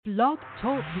Blog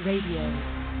Talk Radio.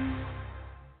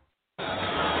 All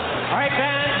right,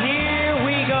 fans, here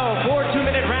we go. 4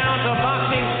 2-minute rounds of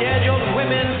boxing scheduled.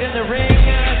 Women's in the ring.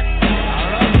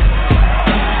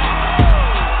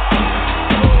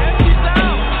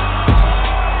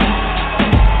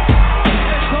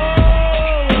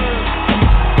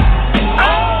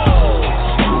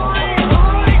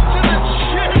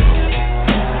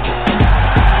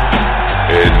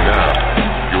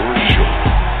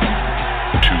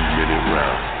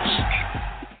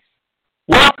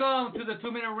 Welcome to the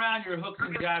 2-minute round, your hooks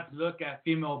and jabs look at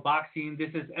female boxing. This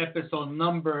is episode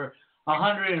number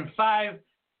 105.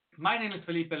 My name is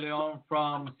Felipe Leon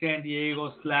from San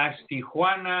Diego /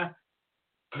 Tijuana,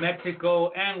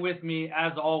 Mexico. And with me,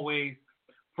 as always,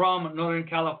 from Northern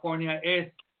California is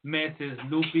Mrs.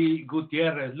 Lupi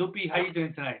Gutierrez. Lupi, how you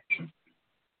doing tonight?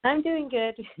 I'm doing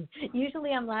good.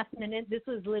 Usually I'm last minute. This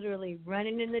was literally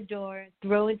running in the door,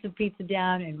 throwing some pizza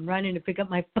down, and running to pick up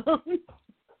my phone.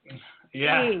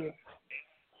 Yeah. Hey.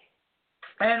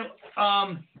 And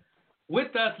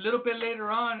with us a little bit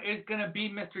later on is going to be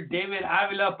Mr. David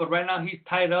Avila, but right now he's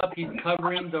tied up. He's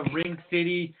covering the Ring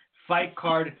City fight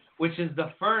card, which is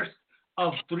the first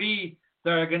of 3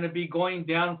 that are going to be going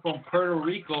down from Puerto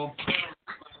Rico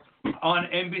on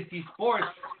NBC Sports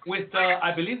with,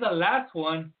 I believe, the last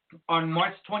one on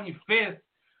March 25th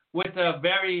with a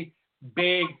very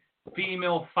big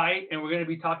female fight, and we're going to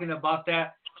be talking about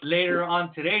that later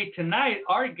on today. Tonight,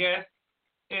 our guest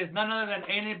is none other than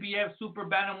NABF Super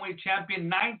Bantamweight Champion,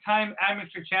 9-time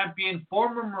amateur champion,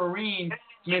 former Marine,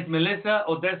 Ms. Melissa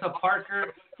Odessa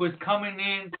Parker, who's coming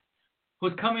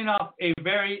off a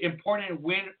very important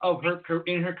win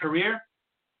in her career.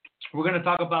 We're going to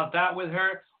talk about that with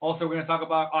her. Also, we're going to talk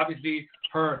about, obviously,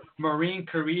 her Marine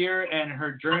career and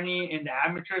her journey in the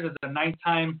amateurs as a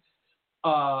 9-time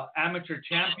amateur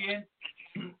champion.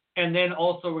 And then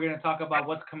also we're going to talk about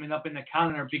what's coming up in the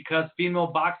calendar because female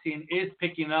boxing is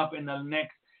picking up in the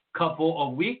next couple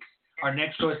of weeks. Our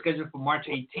next show is scheduled for March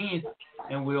 18th,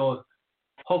 and we'll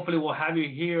have you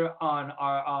here on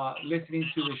our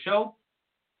listening to the show.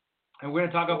 And we're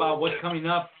going to talk about what's coming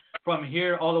up from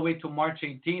here all the way to March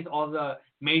 18th, all the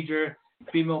major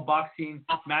female boxing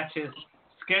matches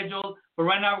scheduled. But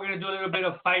right now we're going to do a little bit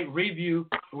of fight review.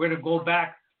 We're going to go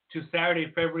back to Saturday,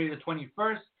 February the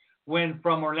 21st. When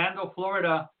from Orlando,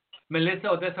 Florida, Melissa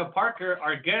Odessa Parker,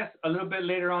 our guest, a little bit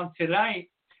later on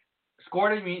tonight,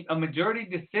 scored a majority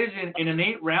decision in an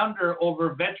 8-rounder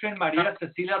over veteran Maria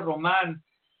Cecilia Roman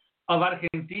of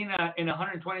Argentina in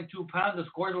 122 pounds. The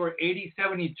scores were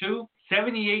 80-72,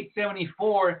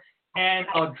 78-74, and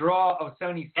a draw of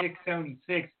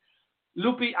 76-76.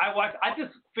 Lupi, I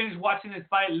just finished watching this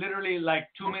fight literally like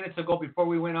 2 minutes ago before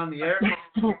we went on the air.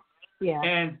 Yeah.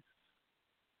 And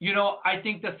you know, I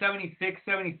think the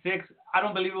 76-76, I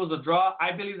don't believe it was a draw.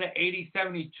 I believe the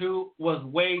 80-72 was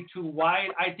way too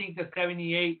wide. I think the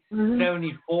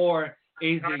 78-74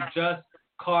 is a just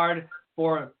card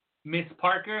for Miss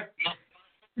Parker.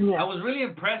 Yeah. I was really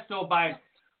impressed, though, by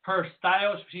her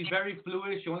style. She's very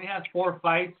fluid. She only has 4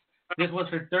 fights. This was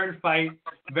her 3rd fight.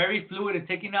 Very fluid and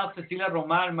taking out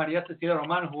Maria Cecilia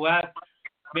Roman, who had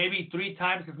maybe 3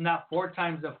 times, if not 4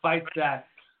 times, the fights that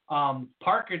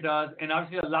Parker does, and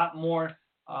obviously a lot more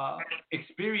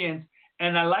experience.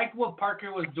 And I liked what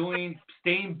Parker was doing,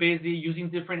 staying busy, using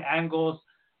different angles,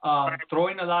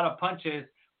 throwing a lot of punches.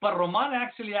 But Roman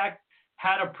actually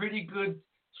had a pretty good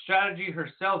strategy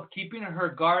herself, keeping her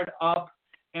guard up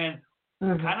and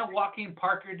kind of walking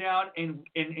Parker down and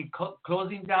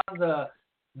closing down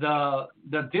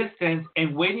the distance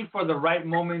and waiting for the right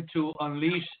moment to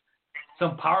unleash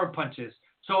some power punches.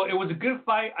 So it was a good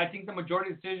fight. I think the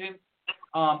majority decision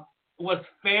was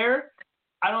fair.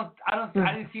 I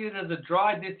didn't see it as a draw.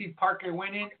 I did see Parker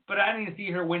winning, but I didn't see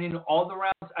her winning all the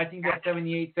rounds. I think that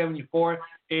 78-74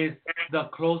 is the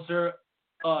closer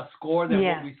score than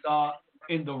what we saw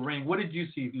in the ring. What did you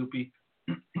see, Lupi?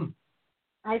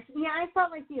 I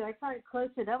felt like you. I saw it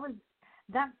closer.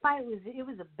 That fight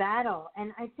was a battle,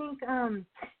 and I think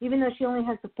even though she only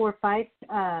has the 4 fights,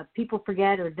 people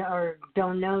forget or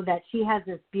don't know that she has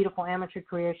this beautiful amateur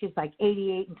career. She's like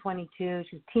 88-22.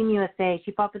 She's Team USA.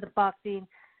 She fought for the boxing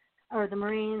or the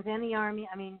Marines and the Army.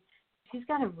 I mean, she's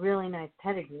got a really nice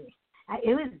pedigree.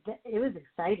 It was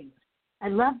exciting. I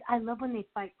love when they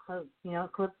fight close. You know,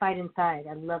 close fight inside.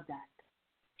 I love that.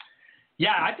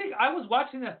 Yeah, I think I was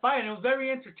watching that fight and it was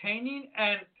very entertaining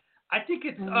and. I think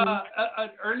it's an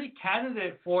early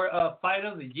candidate for a fight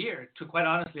of the year, to quite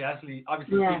honestly,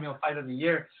 obviously female fight of the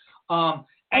year.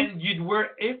 And you'd wear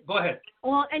it. Go ahead.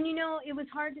 Well, and it was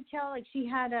hard to tell. Like she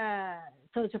had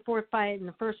so it's a fourth fight, and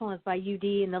the first one was by UD,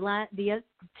 and the other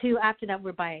two after that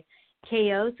were by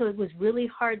KO. So it was really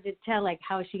hard to tell, like,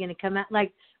 how is she going to come out,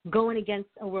 like going against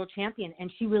a world champion,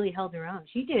 and she really held her own.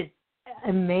 She did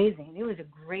amazing. It was a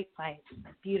great fight,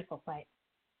 beautiful fight.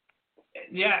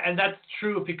 Yeah, and that's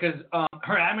true because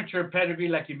her amateur pedigree,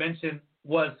 like you mentioned,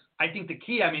 was, I think, the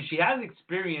key. I mean, she has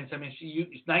experience. I mean,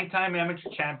 she's 9-time amateur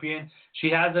champion. She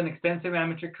has an extensive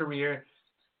amateur career,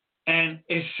 and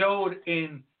it showed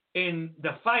in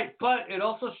the fight. But it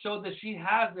also showed that she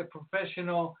has a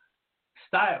professional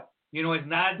style. It's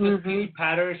not just beauty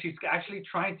patter. She's actually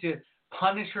trying to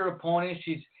punish her opponent.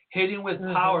 She's hitting with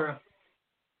power,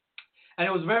 and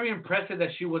it was very impressive that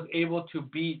she was able to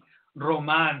beat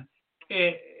Roman.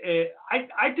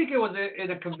 I think it was in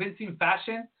a convincing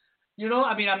fashion.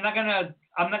 I mean, I'm not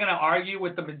gonna argue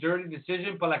with the majority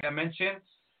decision, but like I mentioned,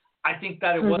 I think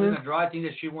that it wasn't a draw. I think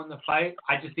that she won the fight.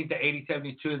 I just think that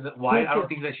 80-72 is wide. I don't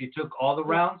think that she took all the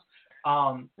rounds.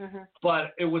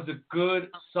 But it was a good,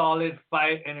 solid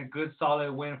fight and a good,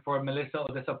 solid win for Melissa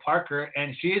Odessa Parker,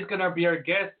 and she is gonna be our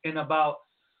guest in about,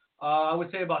 I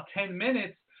would say, about 10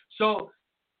 minutes. So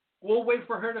we'll wait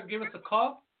for her to give us a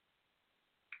call.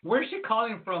 Where's she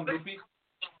calling from, Lupi?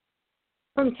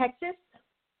 From Texas.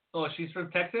 Oh, she's from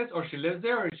Texas, or she lives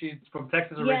there, or she's from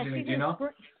Texas originally? Do you know?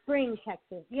 Spring,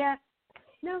 Texas. Yeah.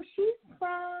 No, she's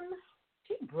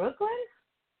Brooklyn.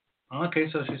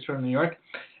 Okay, so she's from New York.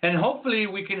 And hopefully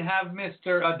we can have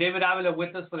Mr. David Avila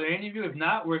with us for the interview. If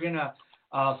not, we're going to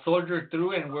soldier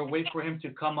through and we'll wait for him to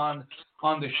come on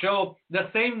the show. The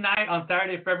same night on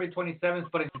Saturday, February 27th,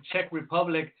 but in the Czech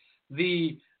Republic,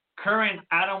 the current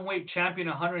atomweight champion,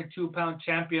 102-pound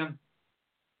champion,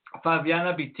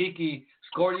 Fabiana Bitiki,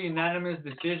 scored a unanimous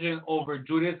decision over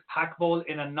Judith Hackbold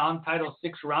in a non-title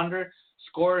 6-rounder.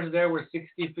 Scores there were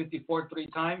 60-54 three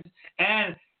times.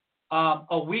 And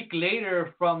a week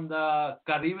later from the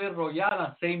Caribe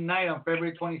Royal, same night on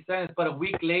February 27th, but a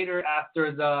week later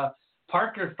after the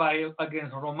Parker fight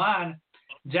against Roman,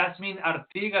 Jasmine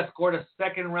Artiga scored a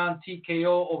second-round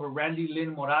TKO over Randy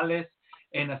Lynn Morales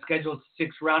in a scheduled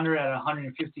 6-rounder at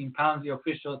 115 pounds. The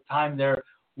official time there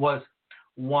was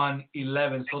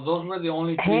 1:11. So those were the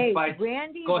only three fights.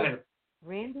 Go ahead.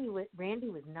 Randy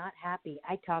was not happy.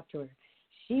 I talked to her.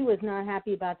 She was not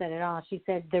happy about that at all. She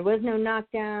said there was no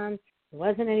knockdown, there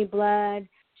wasn't any blood.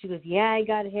 She goes, yeah, I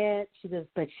got hit. She goes,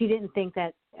 but she didn't think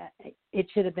that it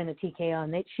should have been a TKO,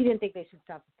 and she didn't think they should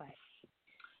stop the fight.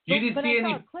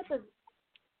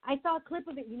 I saw a clip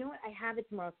of it. You know what? I have it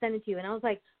tomorrow. I'll send it to you. And I was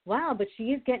like, wow, but she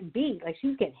is getting beat. Like,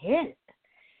 she's getting hit.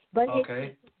 But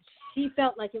she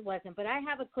felt like it wasn't. But I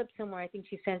have a clip somewhere. I think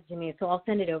she sent it to me, so I'll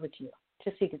send it over to you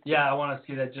just so you can see. Yeah, I want to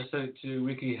see that just so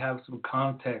we can have some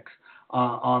context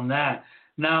on that.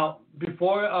 Now,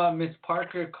 before Ms.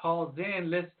 Parker calls in,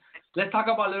 let's talk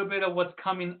about a little bit of what's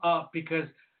coming up because,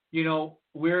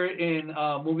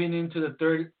 we're moving into the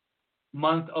third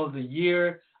month of the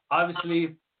year.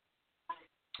 Obviously,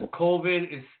 COVID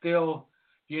is still,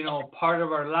 part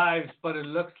of our lives, but it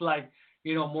looks like,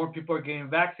 more people are getting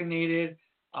vaccinated.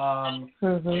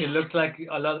 It looks like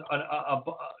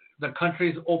the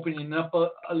country is opening up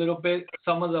a little bit.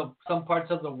 Some parts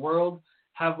of the world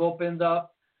have opened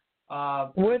up.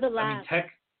 We're the last.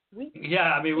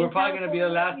 We're probably going to be the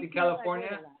last in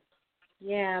California.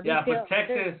 But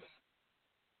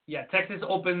Texas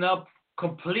opened up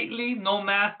completely, no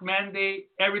mask mandate,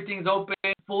 everything's open,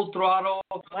 full throttle.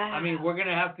 Wow. I mean, we're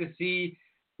gonna have to see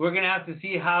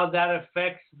how that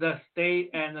affects the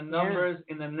state and the numbers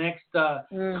in the next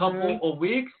couple of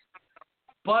weeks.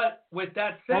 But with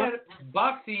that said,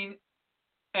 boxing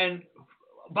is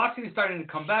starting to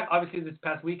come back. Obviously, this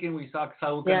past weekend we saw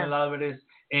Saúl Canelo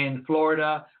in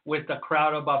Florida with a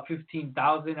crowd of about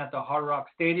 15,000 at the Hard Rock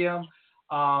Stadium.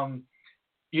 And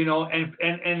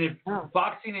if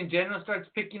boxing in general starts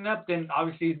picking up, then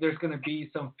obviously there's going to be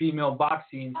some female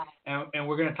boxing, and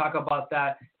we're going to talk about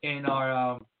that in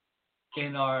our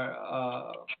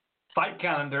fight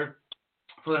calendar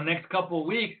for the next couple of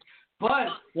weeks. But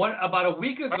about a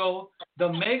week ago, the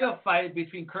mega fight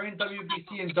between current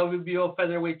WBC and WBO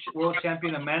featherweight world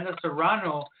champion Amanda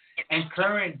Serrano and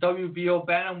current WBO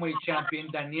bantamweight champion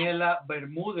Daniela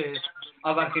Bermudez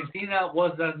of Argentina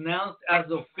was announced as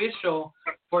official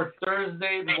for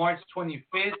Thursday, March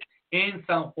 25th in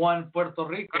San Juan, Puerto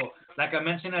Rico. Like I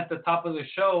mentioned at the top of the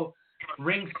show,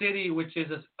 Ring City, which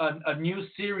is a new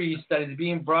series that is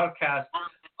being broadcast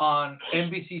on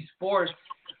NBC Sports,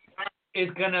 is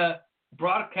going to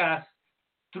broadcast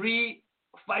 3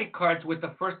 fight cards, with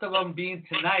the first of them being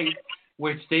tonight,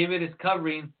 which David is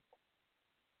covering.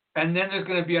 And then there's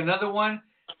going to be another one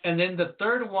And then the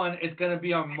third one is going to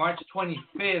be on March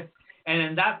 25th. And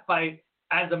in that fight,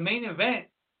 as a main event,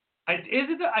 I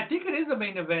think it is a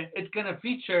main event. It's going to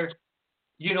feature,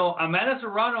 Amanda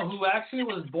Serrano, who actually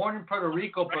was born in Puerto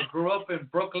Rico but grew up in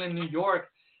Brooklyn, New York.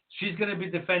 She's going to be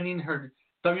defending her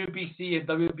WBC and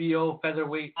WBO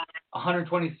featherweight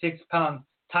 126-pound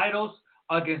titles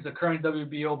against the current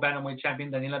WBO bantamweight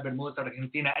champion Daniela Bermudez of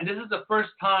Argentina. And this is the first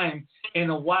time in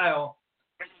a while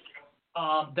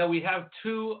that we have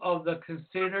two of the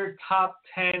considered top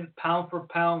 10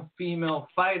 pound-for-pound female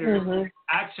fighters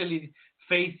actually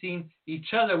facing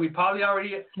each other. We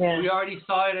already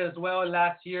saw it as well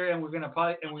last year, and we're gonna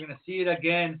see it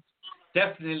again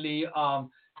definitely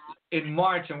in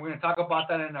March, and we're gonna talk about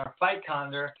that in our fight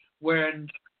calendar, where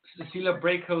Cecilia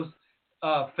Brækhus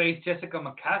faced Jessica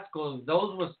McCaskill.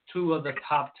 Those was two of the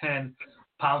top 10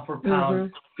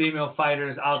 pound-for-pound female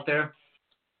fighters out there.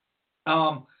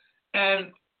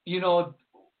 And,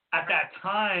 at that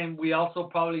time, we also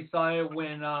probably saw it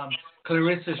when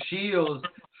Claressa Shields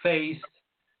faced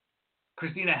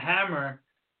Christina Hammer,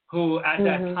 who at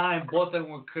that time, both of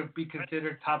them could be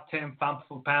considered top 10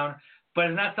 pound-for-pound. But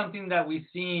it's not something that we've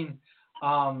seen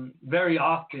very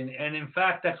often. And, in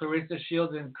fact, that Claressa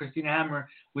Shields and Christina Hammer,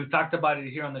 we've talked about it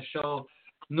here on the show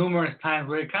numerous times,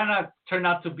 where it kind of turned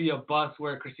out to be a bust,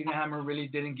 where Christina Hammer really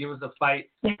didn't give us the fight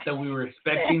that we were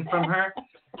expecting from her.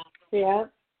 Yeah.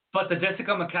 But the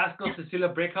Jessica McCaskill, Cecilia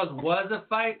Brækhus was a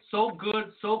fight so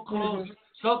good, so close,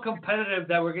 so competitive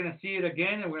that we're going to see it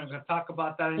again, and we're going to talk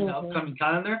about that in the upcoming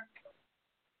calendar.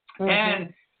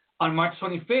 And on March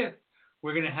 25th,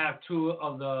 we're going to have two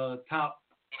of the top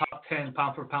 10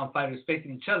 pound-for-pound fighters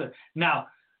facing each other. Now,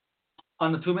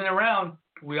 on the 2-minute round,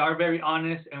 we are very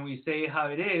honest, and we say how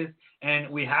it is, and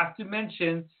we have to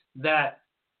mention that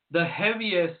the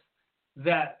heaviest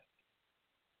that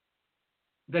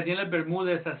Daniela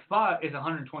Bermudez has fought is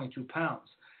 122 pounds.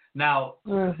 Now,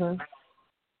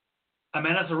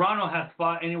 Amanda Serrano has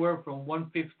fought anywhere from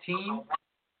 115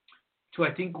 to,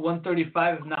 I think,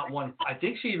 135, if not one. I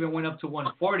think she even went up to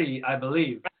 140, I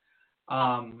believe.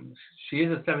 She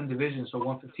is a 7 division, so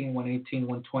 115, 118,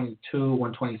 122,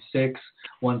 126,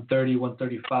 130,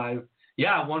 135.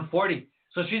 Yeah, 140.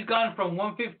 So she's gone from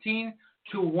 115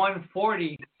 to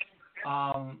 140,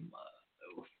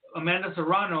 Amanda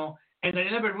Serrano. And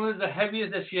Daniela Bermudez, the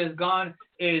heaviest that she has gone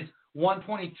is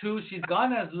 122. She's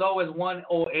gone as low as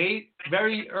 108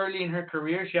 very early in her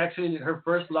career. She actually, her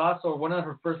first loss, or one of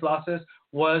her first losses,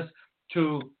 was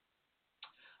to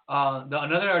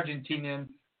another Argentinian,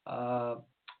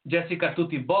 Jessica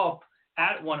Tuti Bopp,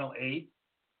 at 108.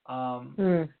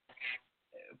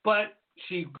 But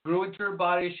she grew into her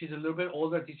body. She's a little bit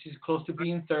older. I think she's close to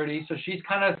being 30. So she's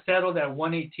kind of settled at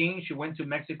 118. She went to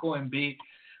Mexico and beat,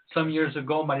 some years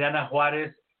ago, Mariana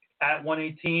Juarez at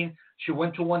 118. She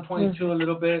went to 122 a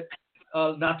little bit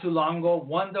not too long ago,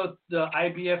 won the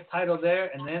IBF title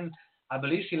there, and then I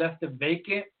believe she left it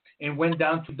vacant and went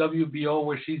down to WBO,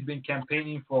 where she's been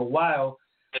campaigning for a while.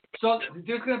 So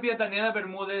there's going to be a Daniela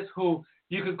Bermudez who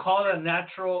you could call a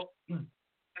natural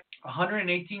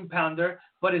 118-pounder,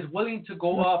 but is willing to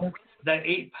go up that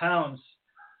 8 pounds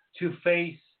to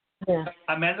face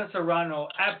Amanda Serrano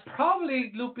at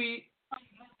probably, Lupi,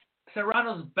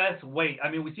 Serrano's best weight. I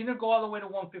mean, we've seen her go all the way to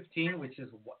 115, which is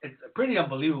pretty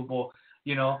unbelievable,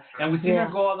 and we've seen her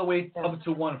go all the way up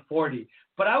to 140.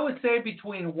 But I would say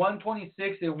between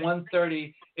 126 and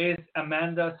 130 is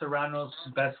Amanda Serrano's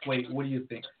best weight. What do you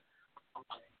think?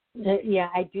 Yeah,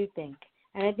 I do think.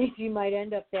 And I think she might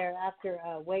end up there after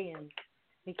weigh-in,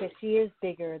 because she is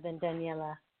bigger than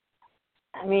Daniela.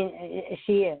 I mean,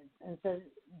 she is. And so,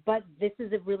 but this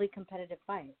is a really competitive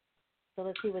fight. So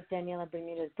let's see what Daniela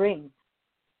Bermudez brings.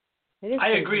 I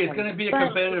agree. It's going to be a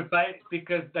competitive fight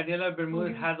because Daniela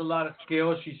Bermudez has a lot of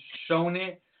skill. She's shown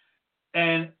it.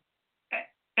 And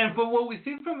from what we've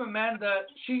seen from Amanda,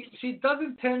 she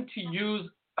doesn't tend to use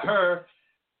her.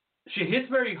 She hits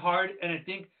very hard, and I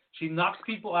think she knocks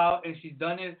people out, and she's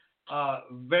done it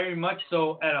very much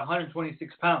so at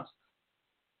 126 pounds.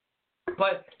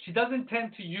 But she doesn't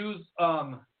tend to use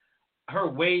her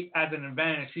weight as an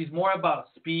advantage. She's more about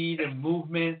speed and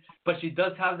movement, but she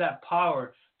does have that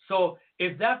power. So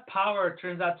if that power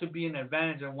turns out to be an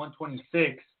advantage at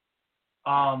 126,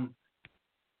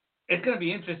 it's going to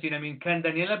be interesting. I mean, can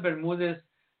Daniela Bermudez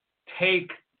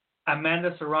take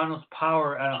Amanda Serrano's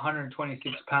power at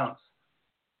 126 pounds?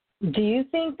 Do you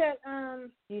think that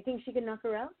she can knock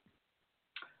her out?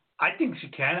 I think she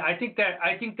can. I think that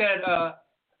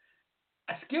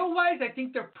skill-wise, I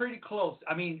think they're pretty close.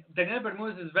 I mean, Daniela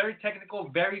Bermudez is very technical,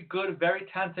 very good, very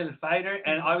talented fighter,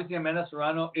 and obviously Amanda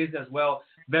Serrano is as well.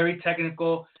 Very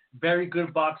technical, very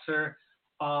good boxer.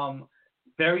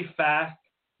 very fast,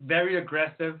 very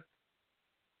aggressive.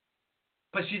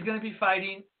 But she's going to be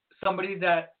fighting somebody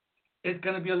that is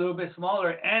going to be a little bit smaller.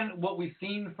 And what we've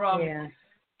seen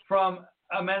from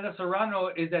Amanda Serrano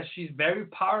is that she's very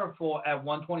powerful at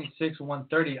 126 and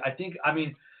 130.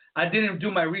 I didn't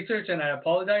do my research, and I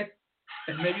apologize.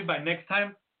 And maybe by next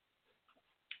time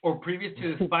or previous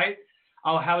to this fight,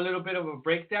 I'll have a little bit of a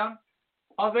breakdown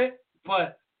of it.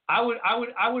 But I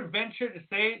would venture to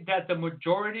say that the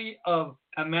majority of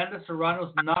Amanda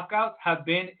Serrano's knockouts have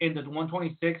been in the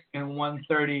 126 and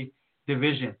 130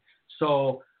 division.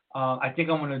 So I think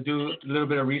I'm going to do a little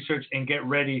bit of research and get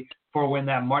ready for when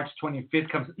that March 25th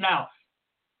comes. Now,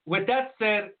 with that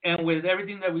said, and with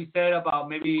everything that we said about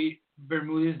maybe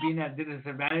Bermudez being at a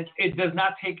disadvantage, it does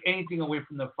not take anything away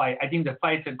from the fight. I think the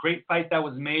fight's a great fight that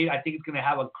was made. I think it's going to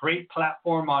have a great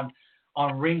platform on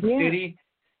Ring City,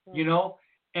 you know,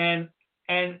 and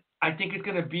I think it's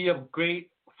going to be a great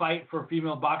fight for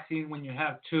female boxing when you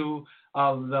have two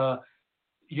of the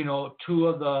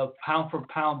pound for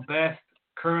pound best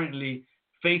currently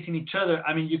facing each other.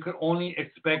 I mean, you could only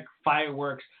expect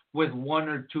fireworks with one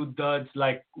or two duds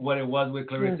like what it was with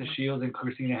Clarissa Shields and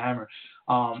Christina Hammer.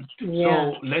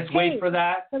 So let's wait for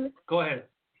that. Go ahead.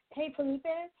 Hey, Felipe.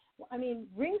 I mean,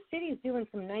 Ring City is doing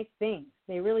some nice things.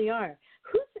 They really are.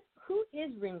 Who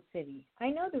is Ring City? I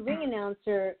know the ring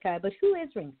announcer guy, but who is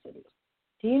Ring City?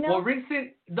 Do you know? Well, Ring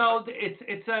City, no,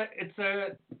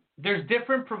 there's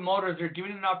different promoters. They're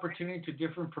giving an opportunity to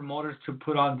different promoters to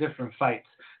put on different fights.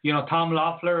 You know, Tom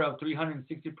Loeffler of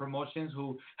 360 Promotions,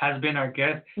 who has been our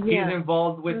guest, he's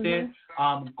involved with it.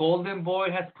 Golden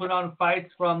Boy has put on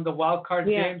fights from the Wild Card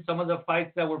game. Some of the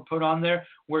fights that were put on there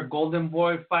were Golden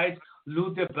Boy fights.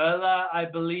 Lou DiBella, I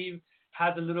believe,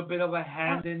 has a little bit of a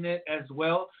hand in it as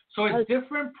well. So it's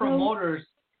different promoters.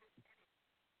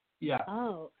 Yeah.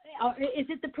 Oh, is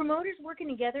it the promoters working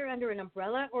together under an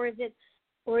umbrella, or is it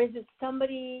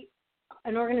somebody,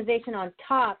 an organization on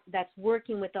top that's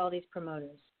working with all these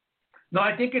promoters? No,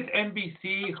 I think it's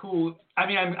NBC who. I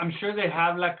mean, I'm sure they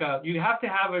have you have to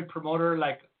have a promoter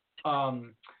like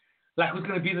who's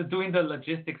going to be doing the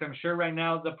logistics. I'm sure right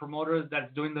now the promoter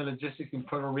that's doing the logistics in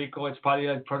Puerto Rico, it's probably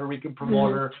a Puerto Rican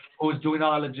promoter who's doing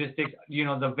all the logistics. You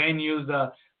know, the venue,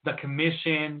 the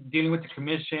commission, dealing with the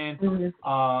commission,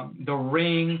 the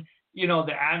ring, you know,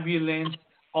 the ambulance,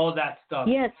 all that stuff.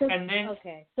 Yeah. So,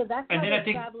 so that's how they're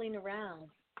traveling around.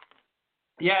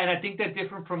 Yeah, and I think that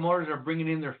different promoters are bringing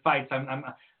in their fights.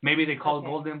 Maybe they call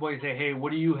Golden Boy and say, hey,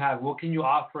 what do you have? What can you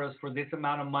offer us for this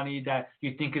amount of money that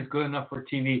you think is good enough for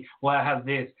TV? Well, I have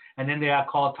this. And then they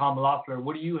call Tom Loeffler.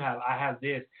 What do you have? I have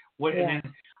this. And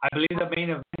then I believe the main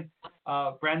event,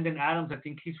 Brandon Adams, I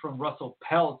think he's from Russell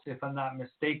Peltz, if I'm not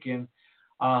mistaken,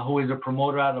 who is a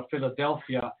promoter out of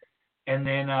Philadelphia. And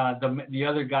then the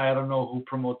other guy, I don't know who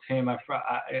promotes him.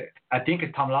 I think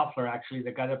it's Tom Loeffler, actually,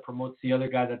 the guy that promotes the other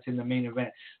guy that's in the main event.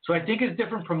 So I think it's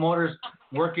different promoters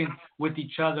working with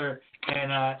each other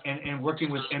and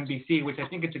working with NBC, which I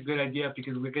think it's a good idea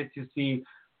because we get to see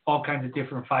all kinds of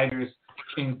different fighters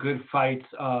in good fights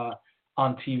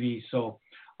on TV. So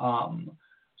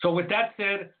with that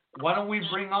said, why don't we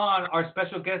bring on our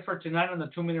special guest for tonight on the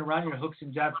 2-Minute Round, your hooks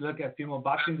and jabs look at female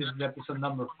boxing. This is episode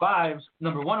number 105,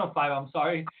 I'm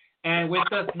sorry. And with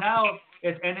us now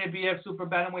is NABF Super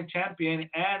Bantamweight champion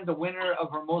and the winner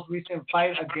of her most recent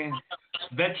fight against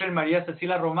veteran Maria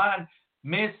Cecilia Roman,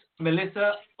 Miss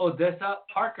Melissa Odessa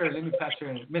Parker. Let me pass her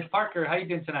in. Miss Parker, how you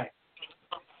doing tonight?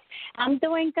 I'm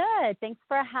doing good. Thanks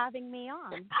for having me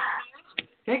on.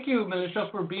 Thank you, Melissa,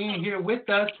 for being here with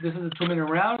us. This is a 2-Minute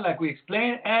Round, like we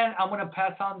explained, and I'm going to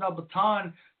pass on the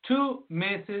baton to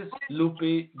Mrs.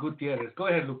 Lupe Gutierrez. Go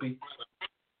ahead, Lupe.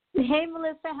 Hey,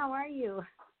 Melissa, how are you?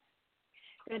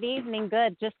 Good evening.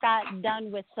 Good. Just got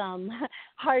done with some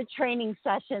hard training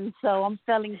sessions, so I'm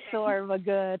feeling sore but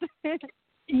good.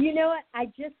 You know what? I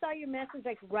just saw your message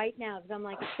right now because I'm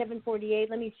it's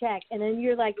 7:48. Let me check. And then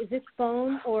you're like, is this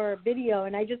phone or video?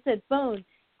 And I just said phone.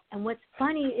 And what's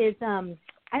funny is,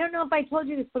 I don't know if I told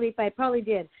you this, Felipe. I probably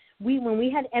did. When we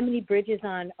had Emily Bridges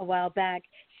on a while back,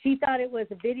 she thought it was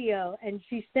a video, and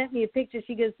she sent me a picture.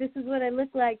 She goes, "This is what I look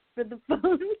like for the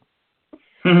phone."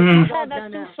 Yeah,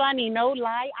 that's too funny. No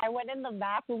lie. I went in the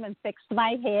bathroom and fixed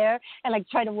my hair and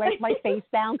tried to wipe my face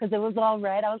down because it was all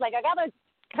red. I was like, I gotta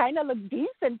kind of look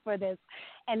decent for this.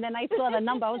 And then I saw the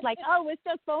number. I was like, oh, it's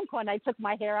just phone call. And I took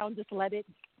my hair out and just let it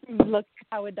look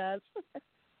how it does.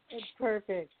 It's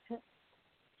perfect.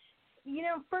 You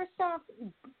know, first off,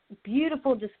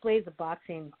 beautiful displays of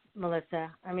boxing, Melissa.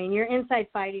 I mean, your inside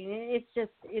fighting, it's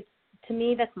to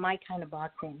me, that's my kind of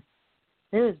boxing.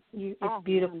 It's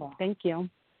beautiful. Thank you.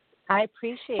 I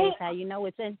appreciate that. You know,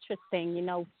 it's interesting. You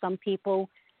know, some people,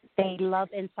 they love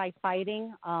inside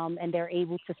fighting, and they're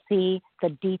able to see the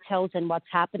details and what's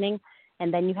happening.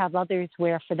 And then you have others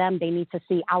where for them, they need to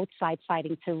see outside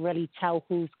fighting to really tell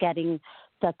who's getting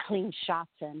the clean shots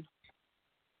in.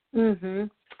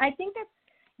 I think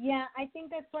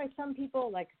that's why some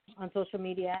people, like on social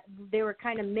media, they were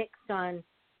kind of mixed on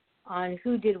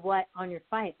who did what on your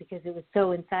fight because it was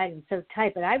so inside and so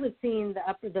tight. But I was seeing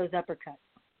those uppercuts.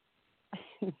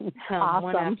 Awesome.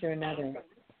 One after another.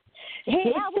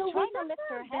 Hey, I was trying to lift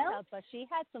her head up, but she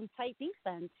had some tight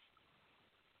defense.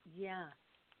 Yeah.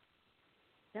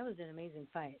 That was an amazing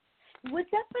fight. Was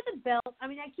that for the belt? I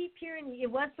mean, I keep hearing it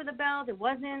was for the belt. It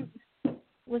wasn't.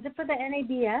 Was it for the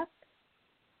NABF?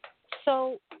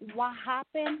 So what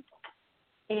happened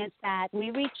is that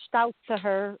we reached out to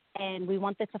her and we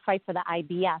wanted to fight for the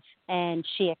IBF, and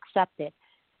she accepted.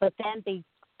 But then they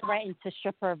threatened to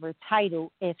strip her of her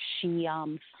title if she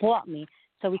fought me,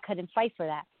 so we couldn't fight for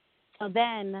that. So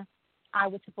then I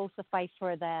was supposed to fight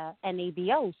for the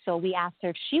NABO, so we asked her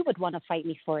if she would want to fight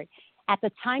me for it. At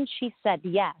the time, she said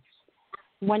yes.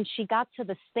 When she got to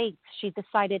the States, she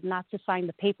decided not to sign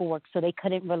the paperwork, so they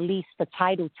couldn't release the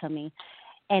title to me.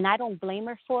 And I don't blame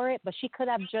her for it, but she could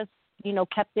have just, you know,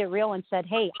 kept it real and said,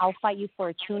 hey, I'll fight you for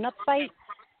a tune-up fight,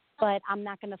 but I'm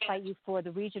not going to fight you for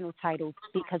the regional title,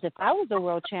 because if I was a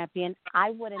world champion, I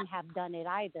wouldn't have done it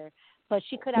either. But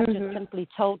she could have just simply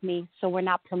told me, so we're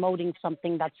not promoting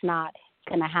something that's not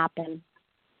going to happen.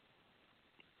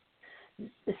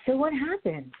 So what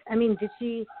happened? I mean, did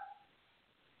she...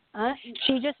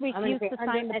 she just refused to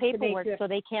sign the paperwork, so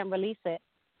they can't release it.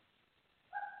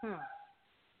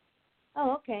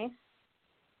 Oh, okay.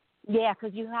 Yeah,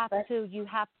 because you have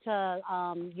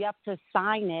to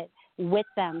sign it with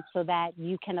them so that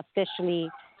you can officially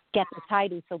get the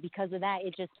title. So because of that,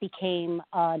 it just became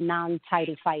a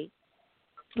non-title fight.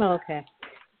 Oh, okay.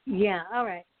 Yeah. All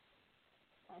right.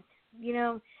 You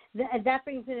know, that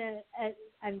brings in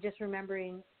I'm just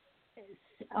remembering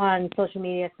on social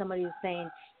media somebody was saying,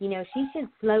 you know, she should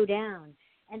slow down.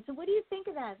 And so, what do you think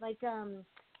of that? Like,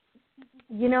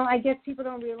 you know, I guess people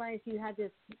don't realize you had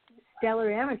this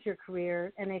stellar amateur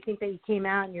career, and they think that you came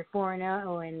out and you're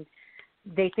 4-0, and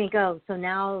they think, oh, so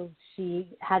now she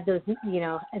had those, you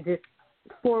know, this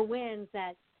 4 wins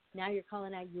that now you're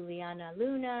calling out Juliana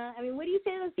Luna. I mean, what do you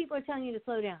say to those people who are telling you to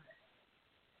slow down?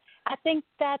 I think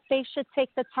that they should take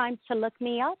the time to look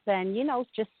me up and, you know,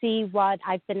 just see what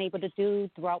I've been able to do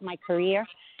throughout my career.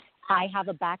 I have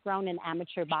a background in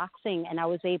amateur boxing, and I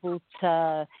was able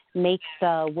to make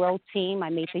the world team. I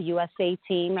made the USA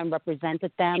team and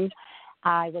represented them.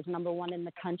 I was number 1 in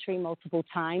the country multiple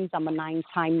times. I'm a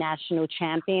 9-time national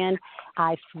champion.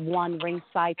 I've won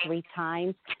ringside 3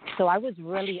 times. So I was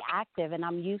really active, and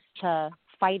I'm used to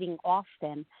fighting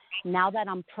often. Now that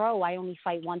I'm pro, I only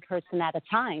fight one person at a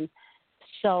time.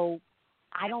 So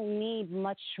I don't need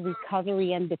much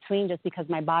recovery in between just because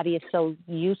my body is so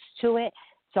used to it.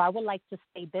 So I would like to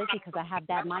stay busy because I have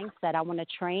that mindset. I want to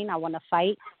train, I want to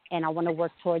fight, and I want to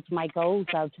work towards my goals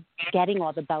of getting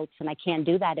all the belts, and I can't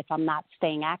do that if I'm not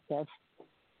staying active.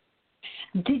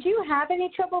 Did you have any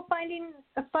trouble finding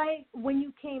a fight when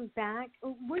you came back?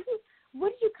 What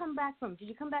did you come back from? Did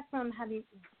you come back from having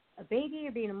a baby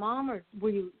or being a mom, or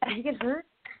did you get hurt?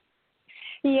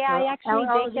 Yeah, I actually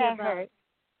did get hurt.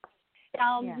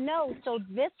 No, so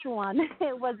this one,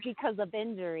 it was because of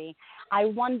injury. I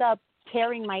wound up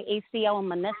tearing my ACL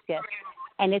and meniscus,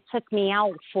 and it took me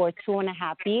out for 2.5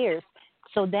 years.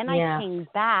 So then I came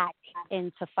back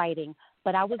into fighting,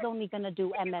 but I was only going to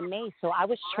do MMA. So I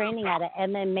was training at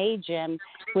an MMA gym,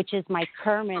 which is my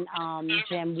current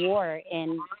gym, War,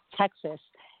 in Texas.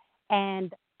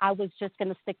 And I was just going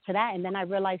to stick to that. And then I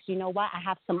realized, you know what, I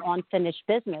have some unfinished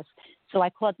business. So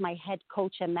I called my head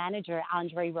coach and manager,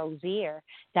 Andre Rozier,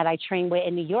 that I trained with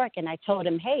in New York, and I told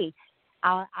him, hey,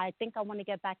 I think I want to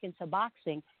get back into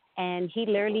boxing. And he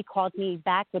literally called me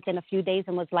back within a few days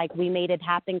and was like, we made it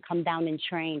happen, come down and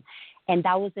train. And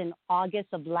that was in August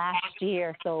of last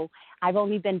year. So I've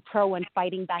only been pro and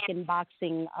fighting back in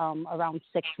boxing around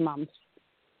 6 months.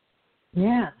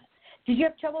 Yeah. Did you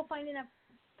have trouble finding that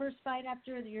first fight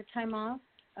after your time off?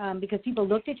 Because people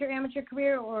looked at your amateur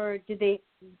career, or did they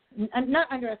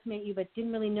not underestimate you, but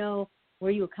didn't really know where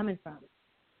you were coming from?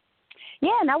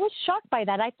 Yeah, and I was shocked by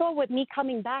that. I thought with me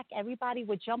coming back, everybody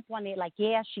would jump on it like,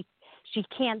 yeah, she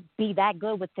can't be that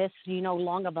good with this, you know,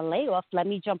 long of a layoff. Let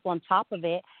me jump on top of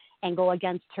it and go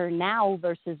against her now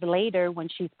versus later when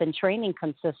she's been training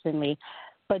consistently.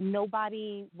 But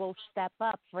nobody will step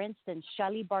up. For instance,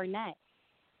 Shelly Barnett,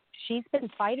 she's been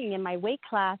fighting in my weight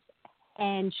class,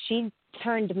 and she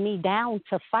turned me down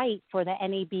to fight for the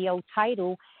NABO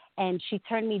title, and she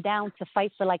turned me down to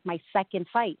fight for like my second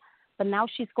fight. But now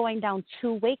she's going down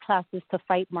 2 weight classes to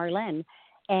fight Marlene.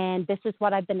 And this is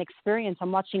what I've been experiencing.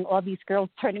 I'm watching all these girls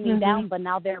turning me down, but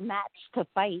now they're matched to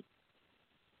fight.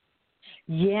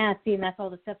 Yeah, see, and that's all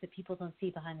the stuff that people don't see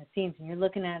behind the scenes. And you're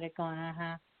looking at it going,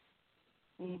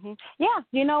 Yeah,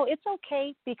 you know, it's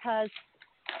okay because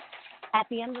at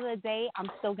the end of the day, I'm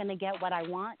still going to get what I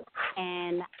want.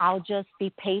 And I'll just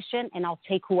be patient and I'll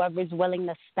take whoever's willing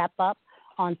to step up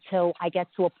until I get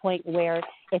to a point where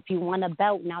if you want a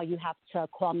belt, now you have to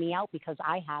call me out because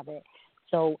I have it.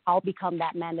 So I'll become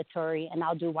that mandatory and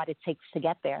I'll do what it takes to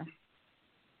get there.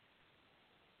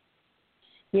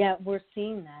 Yeah, we're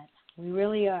seeing that. We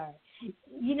really are.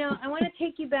 You know, I want to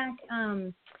take you back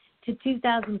to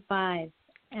 2005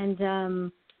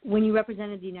 and when you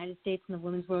represented the United States in the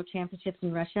Women's World Championships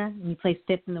in Russia and you placed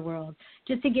 5th in the world.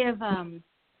 Just to give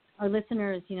our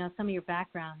listeners, you know, some of your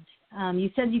background. You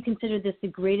said you considered this the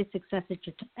greatest success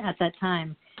at that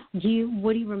time.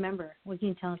 What do you remember? What can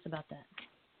you tell us about that?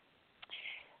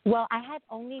 Well, I had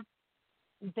only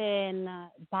been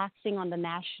boxing on the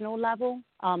national level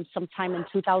sometime in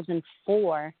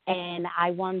 2004, and I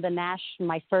won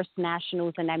my first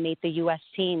nationals, and I made the U.S.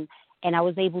 team, and I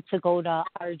was able to go to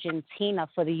Argentina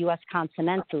for the U.S.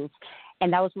 Continentals,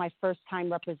 and that was my first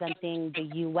time representing the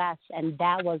U.S., and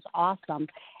that was awesome.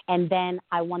 And then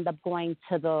I wound up going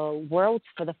to the Worlds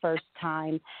for the first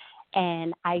time,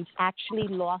 and I actually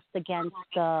lost against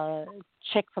the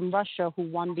chick from Russia who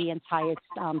won the entire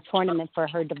tournament for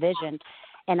her division.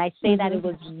 And I say that it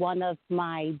was one of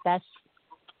my best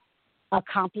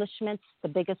accomplishments, the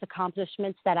biggest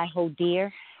accomplishments that I hold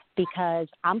dear, because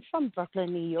I'm from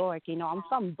Brooklyn, New York. You know, I'm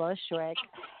from Bushwick,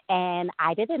 and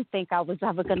I didn't think I was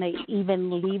ever going to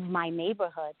even leave my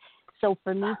neighborhood. So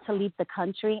for me to leave the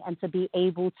country and to be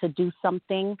able to do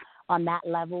something on that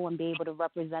level and be able to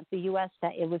represent the U.S.,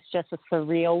 that it was just a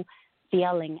surreal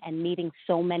feeling, and meeting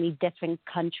so many different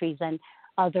countries and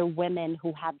other women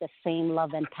who have the same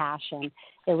love and passion.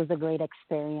 It was a great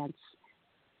experience.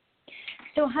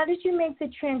 So how did you make the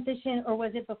transition, or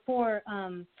was it before,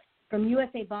 from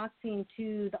USA Boxing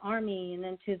to the Army and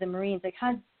then to the Marines? Like,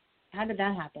 how did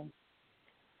that happen?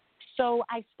 So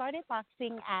I started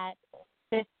boxing at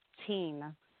 15,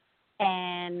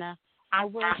 and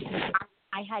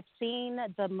I had seen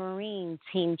the Marine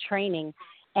team training,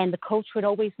 and the coach would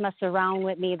always mess around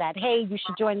with me that, hey, you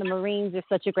should join the Marines. You're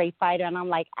such a great fighter. And I'm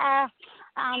like, I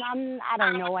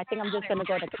don't know. I think I'm just going to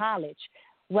go to college.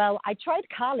 Well, I tried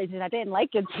college, and I didn't like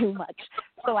it too much.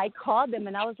 So I called him,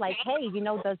 and I was like, hey, you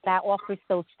know, does that offer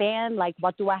still stand? Like,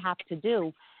 what do I have to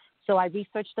do? So I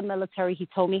researched the military. He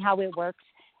told me how it works,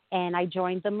 and I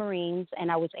joined the Marines, and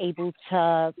I was able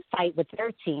to fight with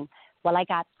their team. Well, I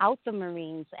got out the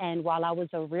Marines, and while I was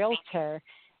a realtor,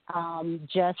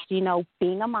 just, you know,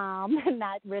 being a mom and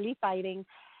not really fighting,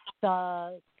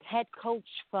 the head coach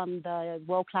from the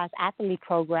World Class Athlete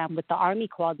Program with the Army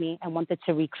called me and wanted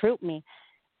to recruit me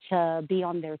to be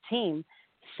on their team.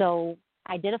 So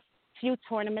I did a few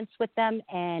tournaments with them,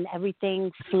 and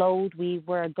everything flowed. We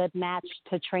were a good match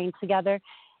to train together,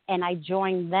 and I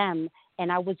joined them,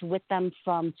 and I was with them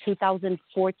from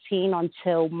 2014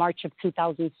 until March of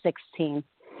 2016.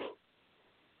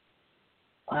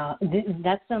 Wow,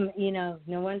 that's some, you know,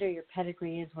 no wonder your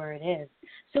pedigree is where it is.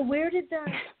 So where did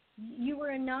you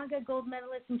were a NAGA gold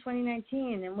medalist in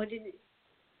 2019, and what did,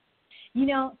 you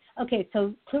know, okay,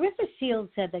 so Claressa Shields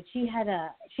said that she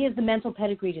has the mental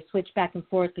pedigree to switch back and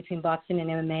forth between boxing and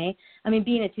MMA. I mean,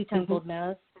 being a two-time gold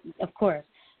medalist, of course.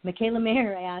 Michaela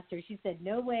Mayer, I asked her, she said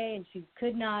no way, and she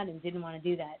could not and didn't want to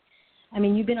do that. I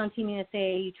mean, you've been on Team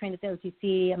USA, you trained at the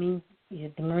OTC, I mean, you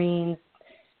had the Marines,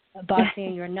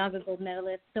 boxing, you're a NAGA gold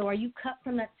medalist. So are you cut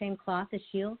from that same cloth as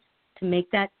Shields to make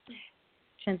that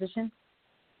transition?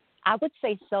 I would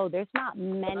say so. There's not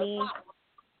many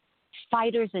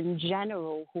fighters in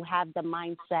general who have the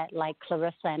mindset like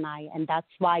Claressa and I, and that's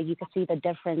why you can see the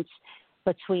difference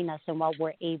between us and what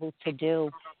we're able to do.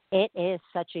 It is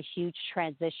such a huge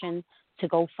transition to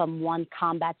go from one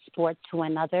combat sport to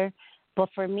another. But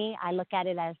for me, I look at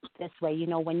it as this way. You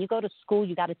know, when you go to school,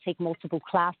 you got to take multiple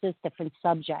classes, different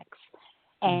subjects,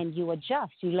 and you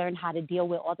adjust. You learn how to deal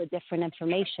with all the different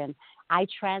information. I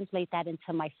translate that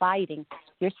into my fighting.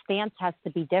 Your stance has to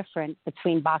be different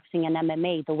between boxing and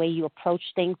MMA, the way you approach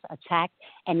things, attack,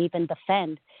 and even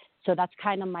defend. So that's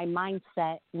kind of my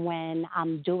mindset when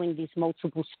I'm doing these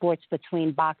multiple sports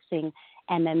between boxing,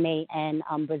 MMA, and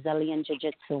Brazilian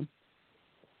Jiu-Jitsu.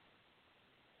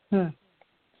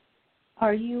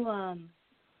 Are you,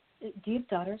 do you have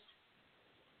daughters?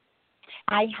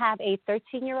 I have a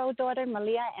 13-year-old daughter,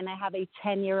 Malia, and I have a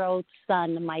 10-year-old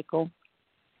son, Michael.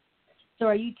 So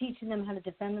are you teaching them how to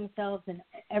defend themselves and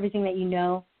everything that you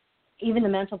know, even the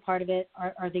mental part of it?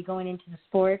 Are they going into the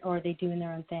sport, or are they doing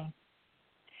their own thing?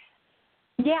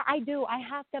 Yeah, I do. I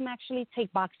have them actually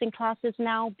take boxing classes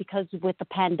now because with the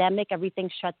pandemic, everything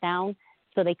shut down,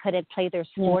 so they couldn't play their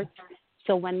sports. Yeah.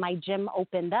 So when my gym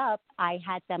opened up, I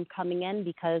had them coming in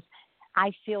because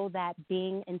I feel that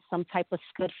being in some type of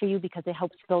good for you because it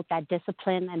helps build that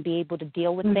discipline and be able to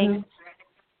deal with things,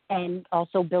 and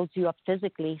also builds you up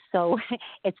physically. So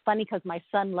it's funny because my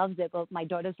son loves it, but my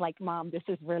daughter's like, Mom, this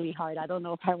is really hard. I don't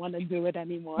know if I want to do it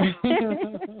anymore.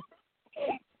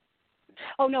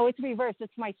 Oh, no, it's reversed.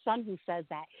 It's my son who says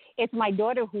that. It's my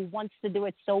daughter who wants to do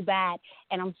it so bad,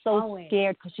 and I'm so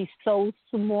scared because she's so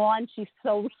small and she's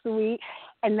so sweet.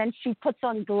 And then she puts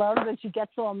on gloves and she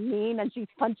gets all mean and she's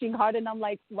punching hard, and I'm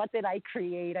like, what did I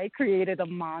create? I created a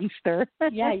monster.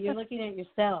 Yeah, you're looking at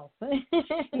yourself.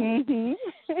 Mm-hmm.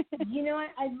 You know what?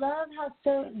 I love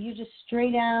how you just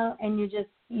straight out and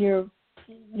you're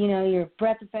a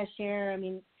breath of fresh air. I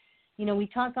mean, you know, we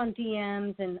talk on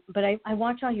DMs, but I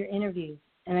watch all your interviews,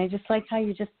 and I just like how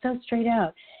you're just so straight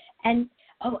out. And,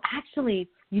 actually,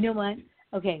 you know what?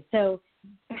 Okay, so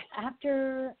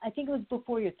after, I think it was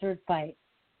before your third fight,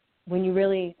 when you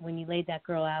laid that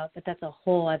girl out, but that's a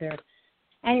whole other.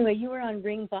 Anyway, you were on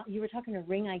you were talking to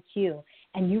Ring IQ,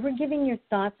 and you were giving your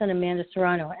thoughts on Amanda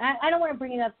Serrano. I don't want to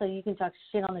bring it up so you can talk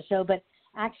shit on the show, but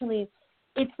actually,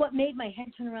 it's what made my head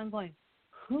turn around going,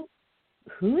 who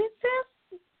is this?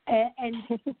 And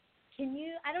can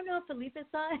you, I don't know if Felipe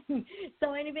saw it,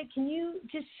 so anyway, can you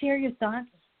just share your thoughts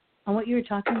on what you were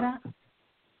talking about?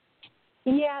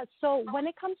 Yeah, so when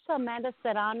it comes to Amanda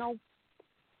Serrano,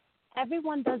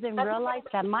 everyone doesn't realize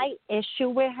that my issue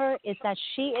with her is that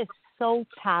she is so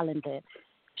talented.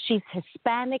 She's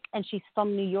Hispanic and she's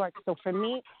from New York. So for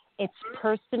me, it's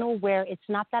personal, where it's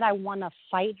not that I want to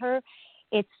fight her.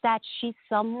 It's that she's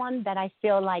someone that I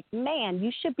feel like, man,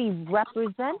 you should be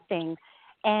representing.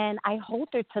 And I hold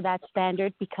her to that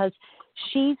standard because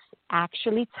she's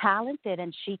actually talented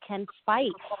and she can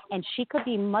fight. And she could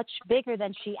be much bigger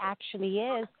than she actually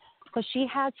is. But she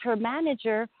has her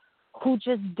manager who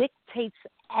just dictates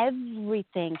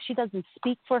everything. She doesn't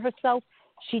speak for herself.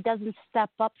 She doesn't step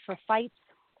up for fights.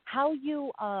 How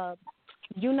you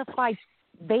unified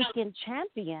vacant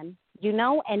champion, you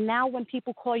know? And now when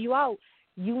people call you out,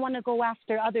 you want to go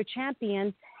after other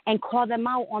champions and call them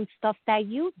out on stuff that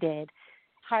you did.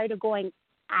 Tired of going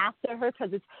after her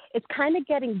because it's kind of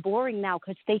getting boring now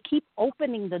because they keep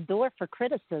opening the door for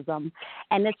criticism.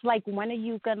 And it's like, when are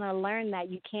you going to learn that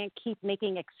you can't keep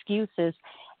making excuses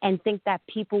and think that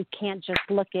people can't just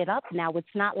look it up now? It's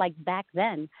not like back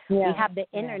then. Yeah. We have the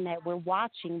internet. We're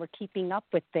watching. We're keeping up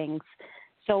with things.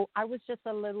 So I was just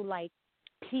a little like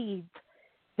peeved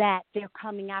that they're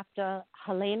coming after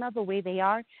Helena the way they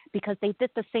are, because they did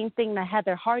the same thing to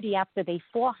Heather Hardy after they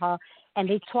fought her, and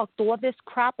they talked all this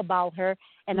crap about her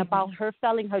and about her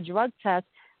failing her drug test.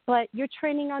 But you're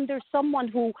training under someone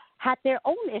who had their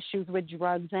own issues with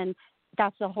drugs, and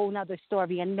that's a whole nother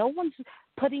story. And no one's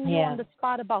putting you on the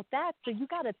spot about that. So you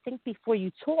got to think before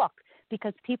you talk,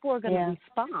 because people are going to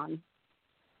respond.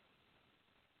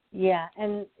 Yeah,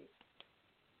 and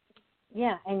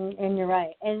you're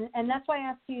right. And that's why I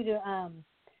asked you to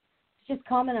just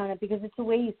comment on it, because it's the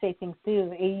way you say things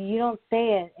too. You don't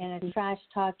say it in a trash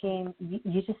talking.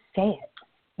 You just say it.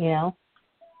 You know,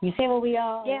 you say what we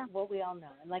all know.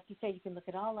 And like you said, you can look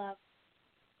it all up.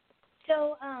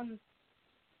 So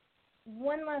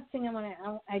one last thing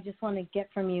I just want to get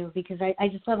from you, because I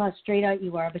just love how straight out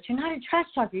you are. But you're not a trash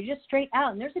talker. You're just straight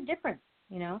out, and there's a difference.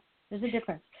 You know, there's a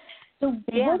difference. So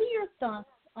what are your thoughts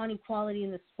on equality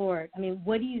in the sport? I mean,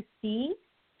 what do you see,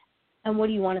 and what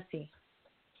do you want to see?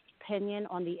 Opinion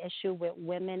on the issue with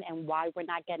women and why we're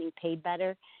not getting paid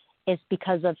better is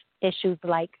because of issues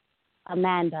like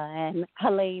Amanda and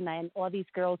Helena and all these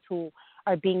girls who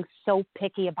are being so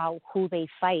picky about who they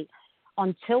fight.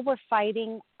 Until we're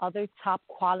fighting other top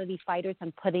quality fighters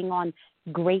and putting on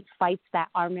great fights that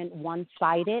aren't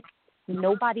one-sided,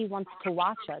 nobody wants to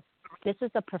watch us. This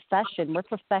is a profession. We're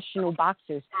professional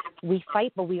boxers. We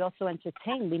fight, but we also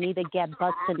entertain. We need to get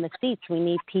butts in the seats. We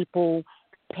need people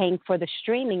paying for the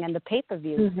streaming and the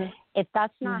pay-per-views. If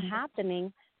that's not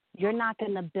happening, you're not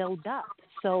going to build up.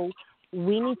 So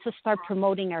we need to start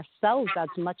promoting ourselves. As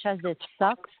much as it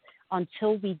sucks,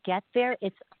 until we get there,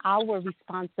 it's our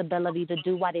responsibility to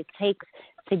do what it takes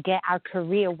to get our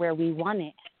career where we want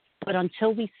it. But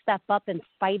until we step up and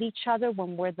fight each other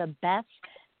when we're the best,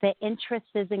 the interest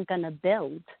isn't going to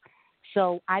build.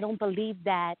 So I don't believe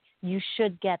that you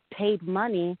should get paid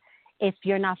money if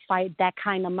you're not fight that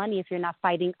kind of money, if you're not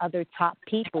fighting other top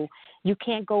people. You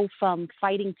can't go from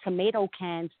fighting tomato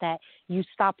cans that you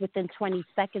stop within 20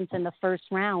 seconds in the first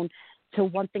round to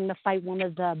wanting to fight one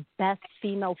of the best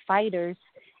female fighters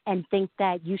and think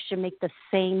that you should make the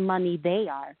same money they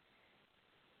are.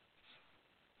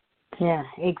 Yeah,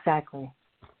 exactly.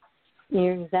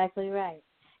 You're exactly right.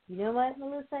 You know what,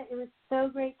 Melissa? It was so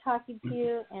great talking to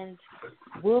you, and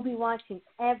we'll be watching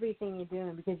everything you're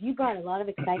doing because you brought a lot of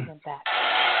excitement back.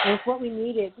 And it's what we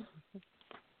needed.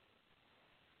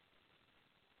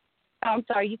 I'm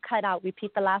sorry, you cut out.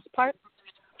 Repeat the last part.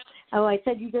 Oh, I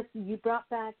said you brought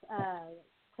back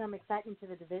some excitement to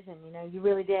the division. You know, you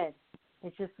really did.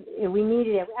 It's just we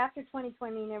needed it after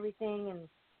 2020 and everything, and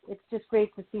it's just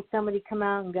great to see somebody come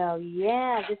out and go,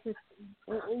 yeah,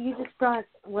 you just brought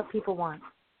what people want.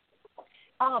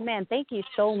 Oh, man, thank you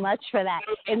so much for that.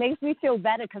 It makes me feel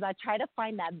better because I try to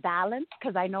find that balance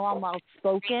because I know I'm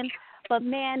outspoken. But,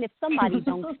 man, if somebody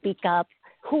don't speak up,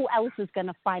 who else is going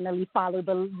to finally follow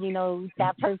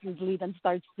that person's lead and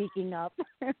start speaking up?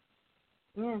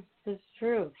 Yeah, that's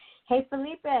true. Hey,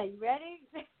 Felipe, you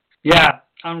ready? Yeah,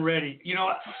 I'm ready. You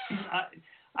know,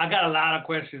 I got a lot of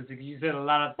questions. You said a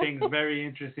lot of things, very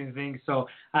interesting things. So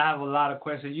I have a lot of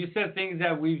questions. You said things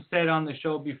that we've said on the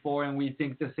show before, and we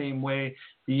think the same way.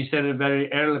 You said it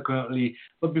very eloquently.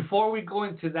 But before we go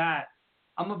into that,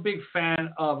 I'm a big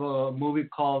fan of a movie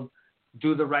called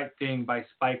Do the Right Thing by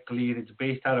Spike Lee. It's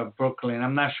based out of Brooklyn.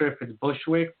 I'm not sure if it's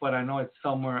Bushwick, but I know it's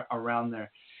somewhere around there.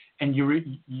 And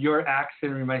your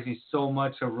accent reminds me so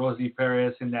much of Rosie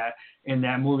Perez in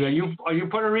that movie. Are you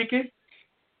Puerto Rican?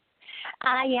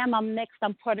 I am. I'm mixed.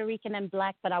 I'm Puerto Rican and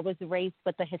black, but I was raised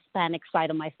with the Hispanic side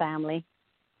of my family.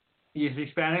 You speak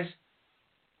Spanish?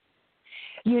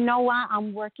 You know what?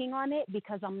 I'm working on it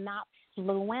because I'm not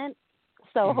fluent.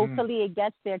 So hopefully it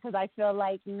gets there because I feel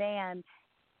like, man,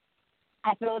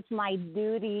 I feel it's my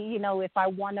duty, if I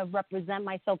want to represent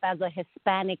myself as a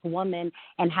Hispanic woman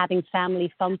and having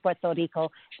family from Puerto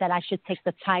Rico, that I should take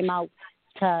the time out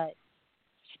to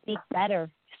speak better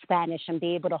Spanish and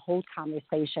be able to hold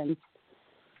conversations.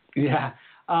 Yeah.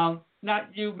 Now,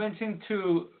 you mentioned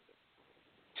to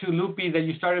Lupi that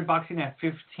you started boxing at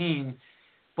 15,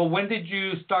 but when did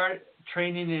you start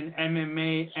training in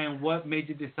MMA, and what made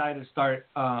you decide to start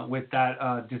with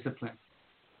that discipline?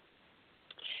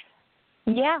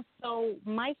 Yeah, so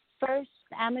my first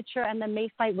amateur MMA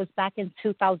fight was back in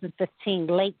 2015,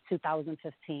 late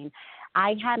 2015.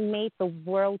 I had made the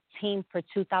world team for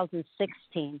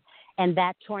 2016, and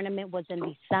that tournament was in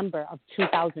December of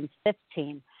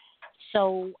 2015.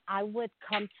 So I would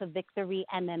come to Victory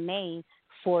MMA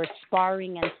for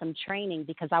sparring and some training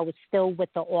because I was still with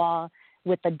the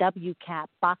WCAP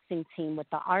boxing team with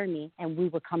the Army, and we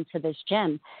would come to this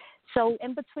gym. So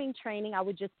in between training, I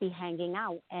would just be hanging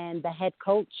out, and the head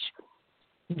coach,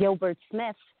 Gilbert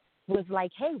Smith, was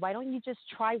like, hey, why don't you just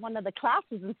try one of the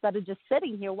classes instead of just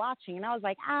sitting here watching? And I was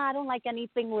like, I don't like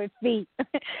anything with feet.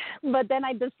 But then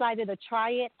I decided to try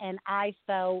it, and I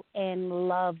fell in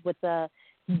love with the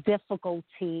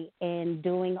difficulty in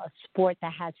doing a sport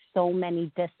that has so many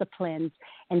disciplines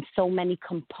and so many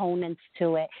components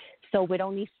to it. So with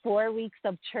only 4 weeks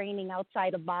of training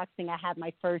outside of boxing, I had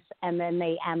my first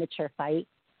MMA amateur fight.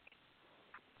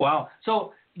 Wow.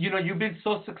 So, you've been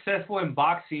so successful in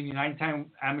boxing, 9-time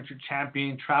amateur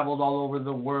champion, traveled all over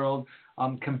the world,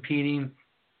 competing,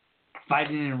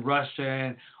 fighting in Russia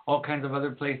and all kinds of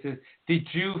other places. Did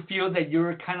you feel that you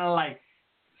were kind of like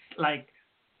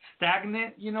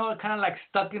stagnant, kind of like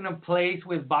stuck in a place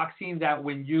with boxing, that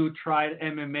when you tried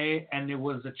MMA and it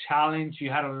was a challenge, you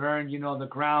had to learn, the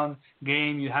ground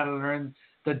game, you had to learn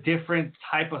the different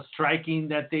type of striking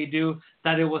that they do,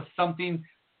 that it was something,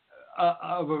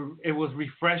 it was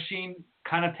refreshing,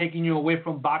 kind of taking you away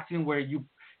from boxing where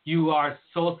you are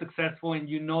so successful and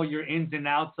your ins and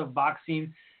outs of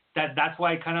boxing, that's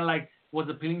why it kind of like was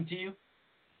appealing to you?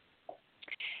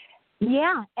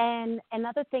 Yeah, and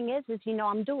another thing is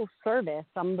I'm dual service.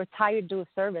 I'm retired dual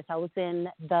service. I was in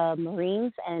the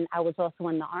Marines and I was also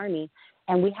in the Army.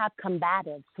 And we have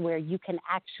combatives where you can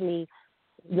actually,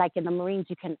 like in the Marines,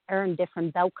 you can earn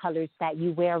different belt colors that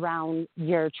you wear around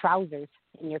your trousers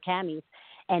and your camis.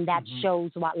 And that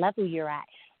shows what level you're at.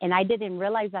 And I didn't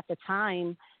realize at the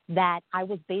time that I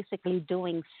was basically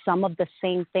doing some of the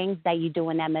same things that you do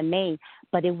in MMA,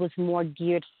 but it was more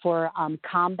geared for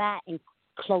combat and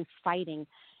close fighting.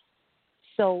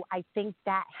 So I think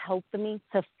that helped me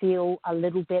to feel a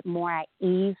little bit more at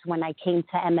ease when I came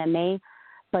to MMA.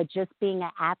 But just being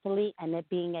an athlete and it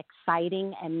being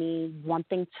exciting and me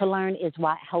wanting to learn is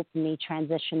what helped me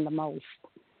transition the most.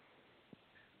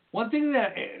 One thing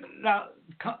that now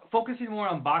focusing more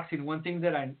on boxing, one thing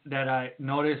that I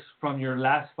noticed from your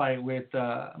last fight with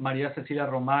Maria Cecilia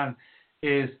Roman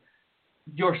is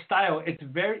your style. It's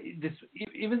very this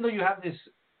even though you have this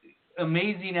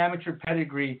amazing amateur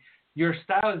pedigree, your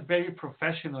style is very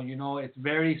professional. You know, it's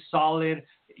very solid.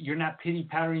 You're not pity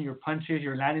pattering your punches.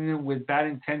 You're landing them with bad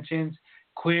intentions,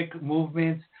 quick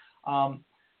movements.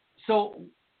 So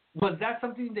was that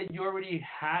something that you already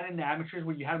had in the amateurs,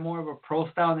 where you had more of a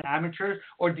pro style in the amateurs,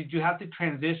 or did you have to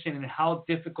transition? And how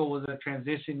difficult was the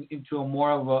transition into a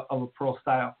more of a pro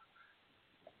style?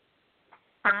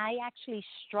 I actually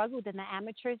struggled in the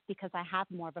amateurs because I have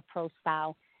more of a pro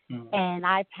style. And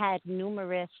I've had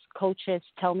numerous coaches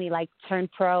tell me, like, turn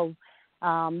pro,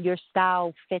 your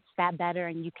style fits that better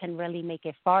and you can really make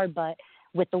it far. But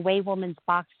with the way women's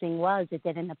boxing was, it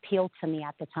didn't appeal to me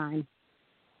at the time.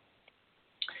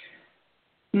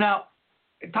 Now,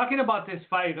 talking about this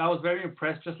fight, I was very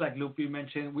impressed, just like Lupi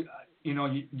mentioned,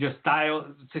 your style.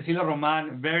 Cecilia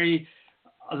Roman,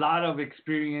 a lot of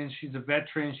experience. She's a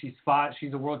veteran. She's fought.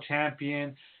 She's a world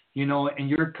champion. And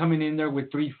you're coming in there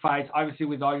with 3 fights, obviously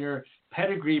with all your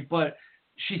pedigree, but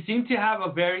she seemed to have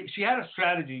she had a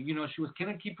strategy. She was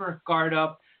going to keep her guard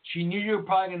up. She knew you were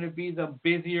probably going to be the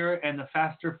busier and the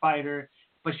faster fighter,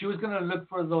 but she was going to look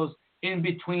for those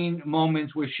in-between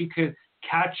moments where she could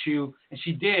catch you, and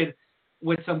she did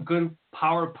with some good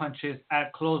power punches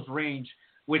at close range,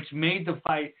 which made the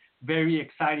fight very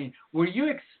exciting. Were you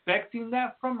expecting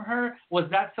that from her? Was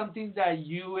that something that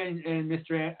you and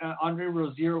Mr. Andre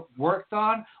Rozier worked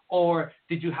on, or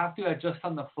did you have to adjust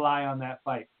on the fly on that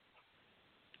fight?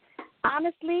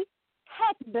 Honestly,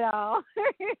 heck no.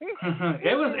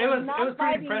 it was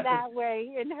pretty impressive. That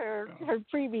way in her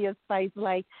previous fights.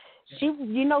 Like,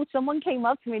 someone came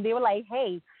up to me, they were like,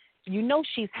 hey,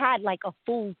 she's had like a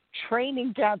full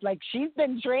training camp. Like, she's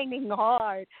been training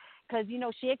hard. Because,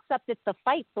 she accepted the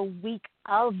fight the week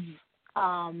of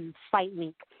fight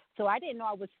week. So I didn't know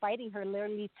I was fighting her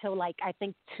literally till, like, I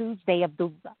think Tuesday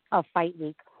of fight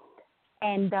week.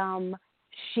 And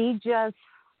she just,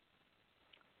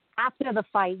 after the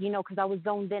fight, because I was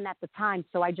zoned in at the time,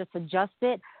 so I just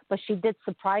adjusted. But she did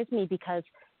surprise me because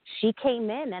she came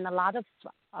in, and a lot of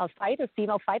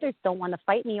female fighters don't want to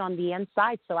fight me on the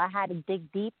inside. So I had to dig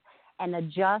deep and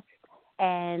adjust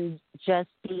and just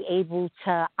be able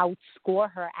to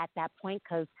outscore her at that point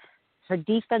because her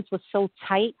defense was so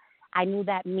tight. I knew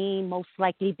that me most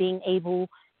likely being able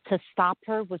to stop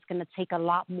her was going to take a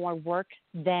lot more work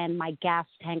than my gas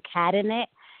tank had in it.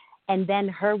 And then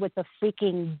her with the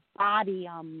freaking body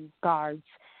guards.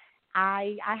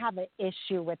 I have an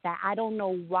issue with that. I don't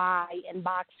know why in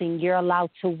boxing you're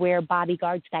allowed to wear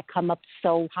bodyguards that come up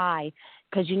so high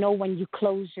because, when you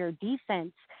close your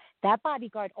defense, that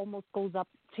bodyguard almost goes up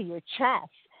to your chest.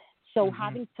 So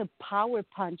having to power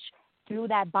punch through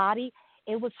that body,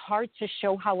 it was hard to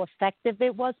show how effective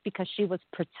it was because she was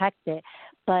protected.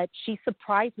 But she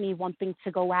surprised me wanting to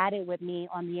go at it with me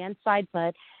on the inside,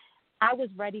 but I was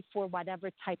ready for whatever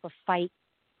type of fight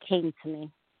came to me.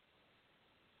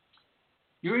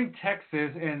 You're in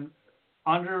Texas, and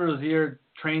Andre Rozier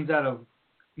trains out of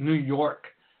New York.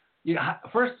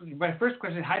 My first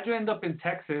question, how'd you end up in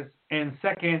Texas? And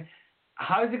second,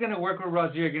 how is it going to work with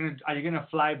Rozier? Are you going to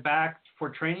fly back for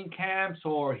training camps,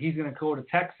 or he's going to go to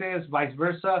Texas, vice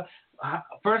versa?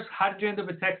 First, how did you end up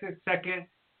in Texas? Second,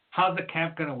 how's the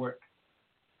camp going to work?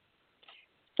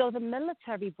 So the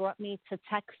military brought me to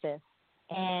Texas,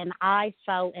 and I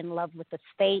fell in love with the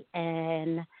state.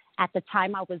 And at the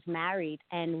time I was married,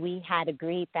 and we had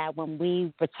agreed that when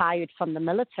we retired from the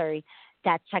military,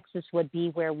 that Texas would be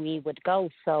where we would go.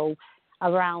 So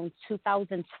around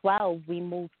 2012, we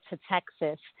moved to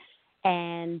Texas,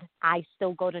 and I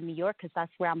still go to New York because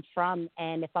that's where I'm from.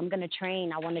 And if I'm going to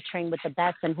train, I want to train with the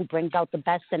best and who brings out the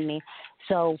best in me.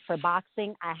 So for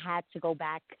boxing, I had to go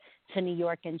back to New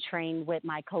York and train with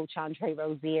my coach, Andre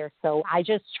Rozier. So I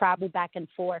just travel back and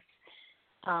forth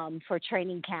for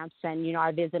training camps, and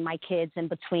I visit my kids in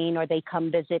between, or they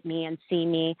come visit me and see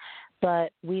me.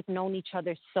 But we've known each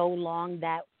other so long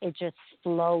that it just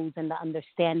flows in the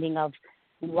understanding of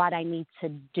what I need to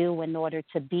do in order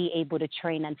to be able to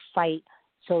train and fight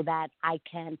so that I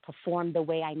can perform the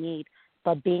way I need.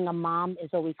 But being a mom is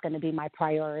always going to be my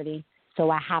priority. So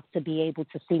I have to be able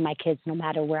to see my kids no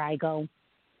matter where I go.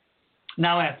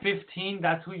 Now at 15,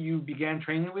 that's who you began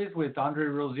training with Andre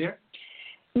Rozier?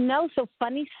 No, so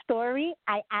funny story.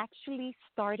 I actually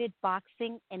started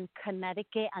boxing in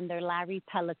Connecticut under Larry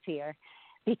Pelletier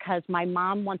because my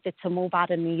mom wanted to move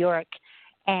out of New York,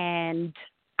 and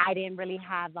I didn't really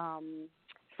have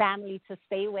family to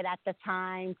stay with at the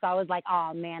time. So I was like,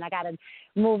 oh, man, I got to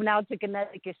move now to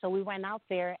Connecticut. So we went out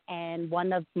there, and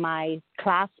one of my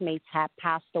classmates had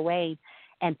passed away,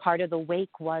 and part of the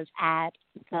wake was at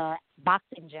the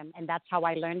boxing gym, and that's how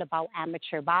I learned about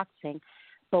amateur boxing.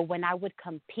 But when I would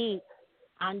compete,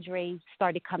 Andre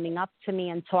started coming up to me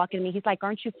and talking to me. He's like,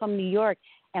 aren't you from New York?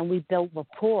 And we built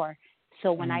rapport.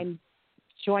 So when I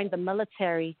joined the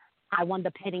military, I wound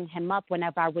up hitting him up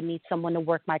whenever I would need someone to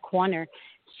work my corner.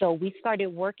 So we started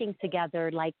working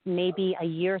together like maybe a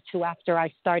year or two after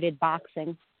I started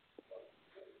boxing.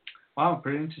 Wow,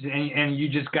 pretty interesting. And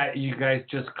you guys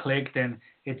just clicked, and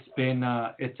it's been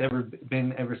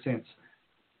ever since.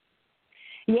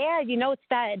 Yeah, you know, it's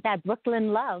that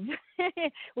Brooklyn love.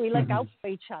 We look out for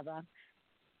each other.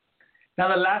 Now,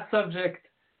 the last subject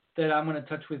that I'm going to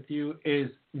touch with you is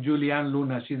Julianne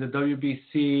Luna. She's a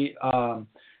WBC.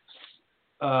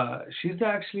 She's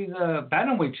actually the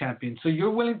bantamweight champion. So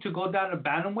you're willing to go down to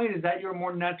bantamweight? Is that your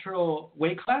more natural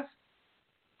weight class?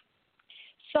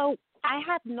 So I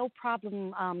had no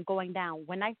problem going down.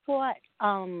 When I fought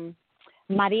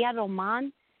Maria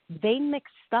Roman, they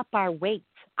mixed up our weights.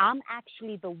 I'm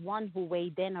actually the one who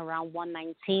weighed in around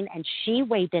 119, and she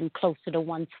weighed in closer to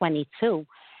 122.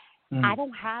 I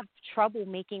don't have trouble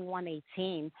making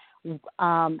 118.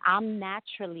 I'm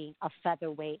naturally a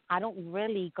featherweight. I don't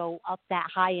really go up that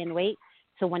high in weight.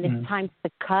 So when it's time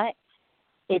to cut,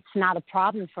 it's not a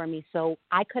problem for me. So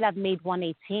I could have made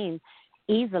 118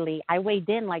 easily. I weighed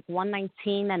in like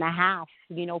 119 and a half,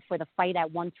 you know, for the fight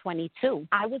at 122.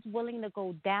 I was willing to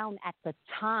go down at the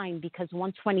time because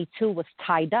 122 was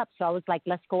tied up. So I was like,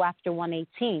 let's go after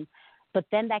 118. But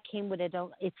then that came with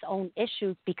its own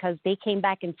issues because they came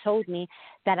back and told me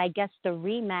that I guess the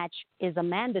rematch is a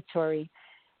mandatory.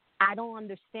 I don't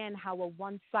understand how a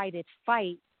one-sided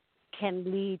fight can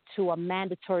lead to a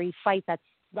mandatory fight that's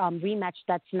rematch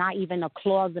that's not even a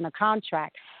clause in a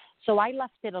contract. So I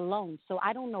left it alone. So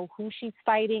I don't know who she's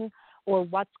fighting or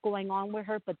what's going on with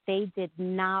her, but they did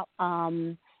not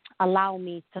allow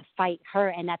me to fight her.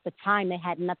 And at the time, it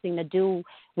had nothing to do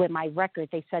with my record.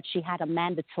 They said she had a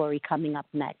mandatory coming up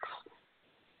next.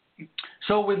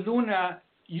 So with Luna,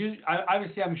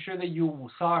 obviously I'm sure that you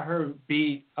saw her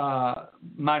beat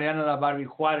Mariana La Barbie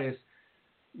Juarez.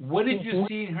 What did you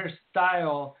see in her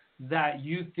style that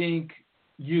you think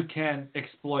you can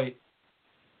exploit?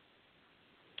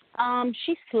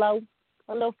 She's slow,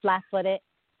 a little flat-footed.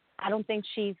 I don't think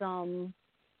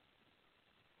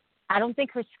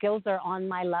her skills are on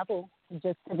my level,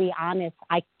 just to be honest.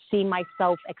 I see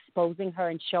myself exposing her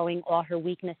and showing all her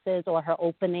weaknesses or her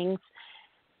openings.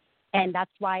 And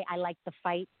that's why I like the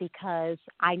fight, because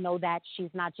I know that she's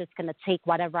not just going to take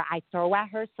whatever I throw at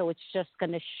her. So it's just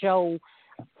going to show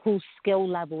whose skill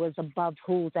level is above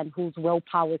whose and whose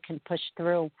willpower can push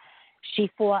through.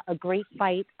 She fought a great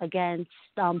fight against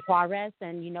Juarez,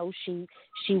 and, you know, she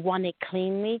won it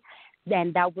cleanly.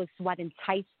 And that was what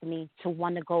enticed me to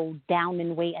want to go down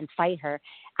in weight and fight her.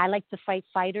 I like to fight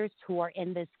fighters who are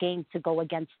in this game to go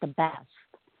against the best.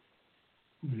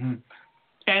 Mm-hmm.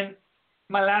 And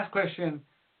my last question,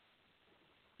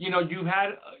 you know, you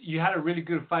had a really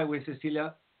good fight with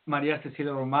Maria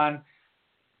Cecilia Roman.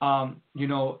 You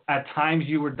know, at times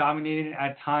you were dominating.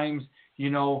 At times,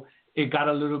 you know, it got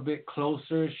a little bit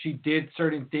closer. She did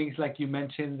certain things, like you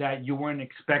mentioned, that you weren't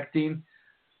expecting.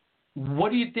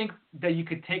 What do you think that you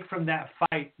could take from that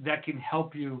fight that can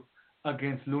help you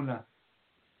against Luna?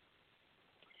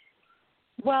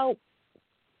 Well,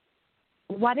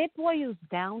 what it boils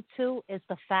down to is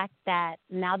the fact that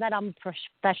now that I'm a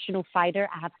professional fighter,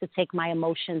 I have to take my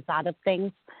emotions out of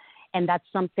things. And that's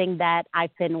something that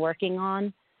I've been working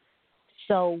on.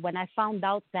 So when I found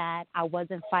out that I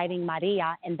wasn't fighting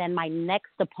Maria, and then my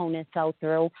next opponent fell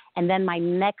through, and then my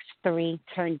next three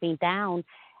turned me down,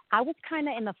 I was kind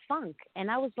of in a funk. And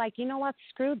I was like, you know what,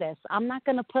 screw this. I'm not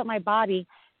going to put my body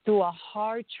through a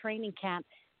hard training camp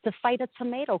to fight a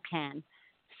tomato can.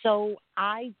 So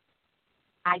I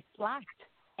slacked,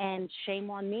 and shame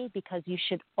on me, because you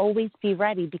should always be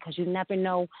ready, because you never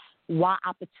know what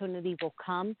opportunity will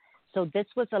come. So this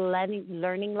was a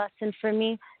learning lesson for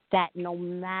me, that no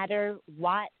matter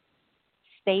what,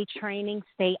 stay training,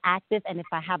 stay active. And if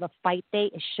I have a fight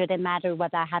date, it shouldn't matter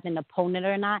whether I have an opponent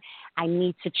or not. I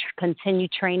need to continue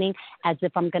training as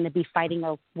if I'm going to be fighting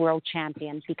a world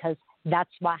champion, because that's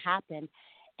what happened.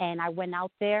 And I went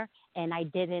out there and I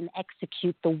didn't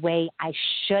execute the way I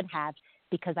should have,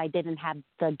 because I didn't have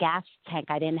the gas tank.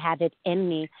 I didn't have it in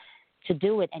me to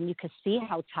do it. And you could see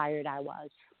how tired I was.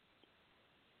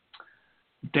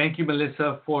 Thank you,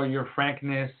 Melissa, for your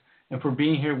frankness and for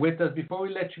being here with us. Before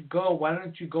we let you go, why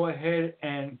don't you go ahead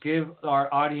and give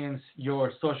our audience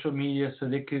your social media so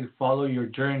they could follow your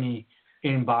journey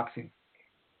in boxing?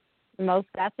 Most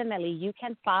definitely. You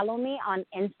can follow me on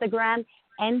Instagram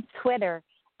and Twitter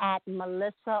at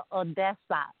Melissa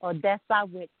Odessa. Odessa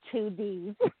with 2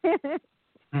 D's.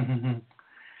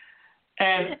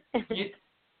 And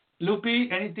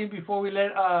Lupi, anything before we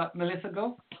let Melissa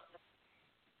go?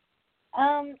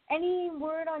 Any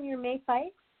word on your May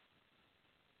fight?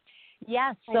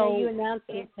 Yeah, I know you announced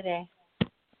it today.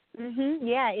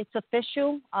 Yeah, it's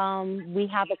official. We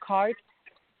have a card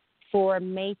for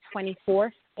May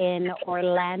 24th in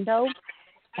Orlando,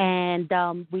 and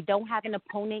we don't have an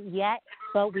opponent yet,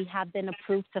 but we have been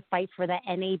approved to fight for the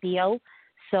NABO.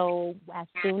 So as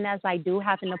soon as I do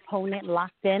have an opponent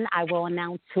locked in, I will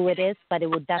announce who it is, but it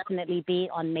will definitely be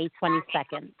on May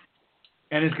 22nd.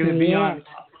 And it's going to be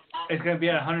it's going to be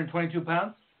at 122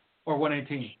 pounds or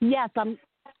 118? Yes, I'm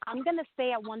going to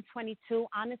stay at 122.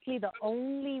 Honestly, the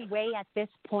only way at this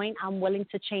point I'm willing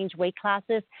to change weight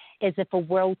classes is if a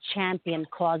world champion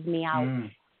calls me out.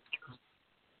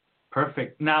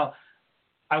 Perfect. Now,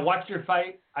 I watched your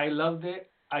fight. I loved it.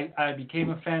 I became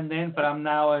a fan then, but I'm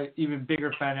now an even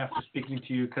bigger fan after speaking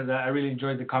to you because I really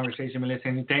enjoyed the conversation, Melissa.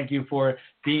 And thank you for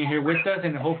being here with us,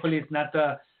 and hopefully it's not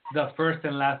the first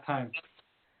and last time.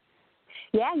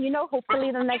 Yeah,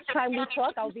 hopefully the next time we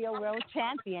talk, I'll be a world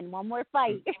champion. One more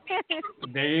fight.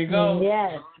 There you go.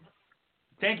 Yes.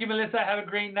 Thank you, Melissa. Have a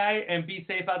great night, and be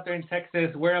safe out there in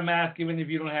Texas. Wear a mask even if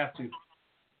you don't have to.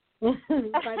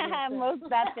 Most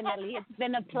definitely. It's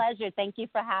been a pleasure. Thank you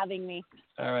for having me.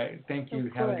 All right. Thank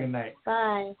you. Have a good night.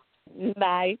 Bye.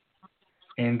 Bye.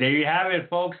 And there you have it,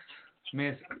 folks.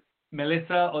 Miss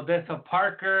Melissa Odessa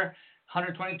Parker,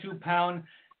 122-pound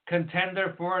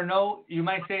contender, 4-0. You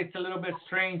might say it's a little bit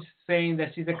strange saying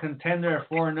that she's a contender at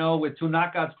 4-0 with 2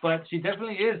 knockouts, but she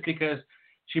definitely is because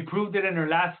she proved it in her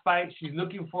last fight. She's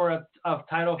looking for a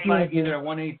title fight either at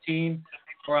 118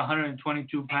 or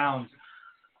 122 pounds.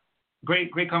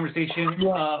 Great conversation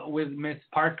with Miss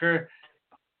Parker.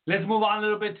 Let's move on a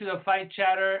little bit to the fight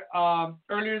chatter.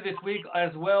 Earlier this week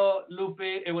as well, Lupe,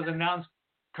 it was announced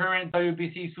current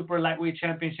WBC super lightweight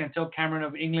champion Chantel Cameron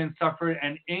of England suffered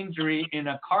an injury in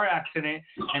a car accident,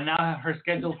 and now her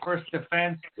scheduled first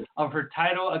defense of her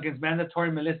title against mandatory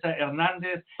Melissa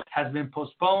Hernandez has been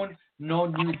postponed. No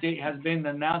new date has been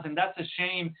announced, and that's a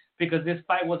shame because this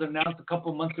fight was announced a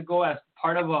couple months ago as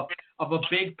part of a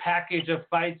big package of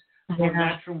fights for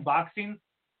Matchroom Boxing,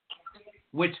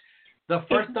 which the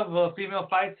first of female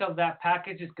fights of that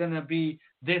package is going to be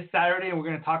this Saturday, and we're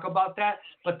going to talk about that.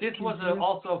 But this was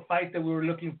also a fight that we were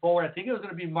looking forward. I think it was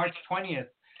going to be March 20th,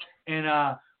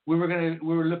 and we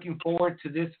were looking forward to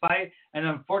this fight. And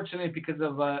unfortunately, because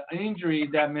of an injury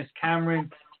that Miss Cameron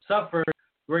suffered,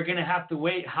 we're going to have to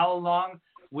wait. How long?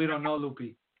 We don't know,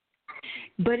 Lupi.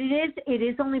 But it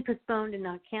is only postponed and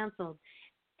not canceled.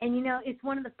 And it's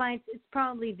one of the fights. It's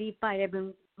probably the fight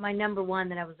my number one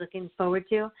that I was looking forward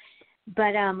to.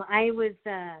 But I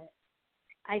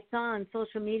saw on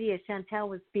social media Chantel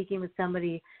was speaking with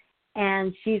somebody,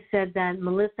 and she said that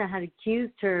Melissa had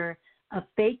accused her of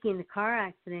faking the car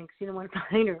accident because she didn't want to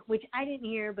find her, which I didn't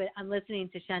hear, but I'm listening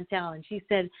to Chantel, and she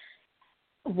said,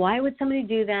 why would somebody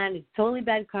do that? It's totally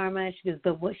bad karma. She goes,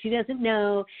 but what she doesn't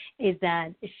know is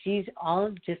that she's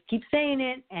all just keep saying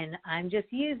it, and I'm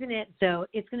just using it. So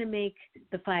it's going to make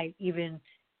the fight even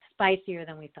spicier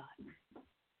than we thought.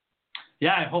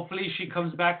 Yeah, hopefully she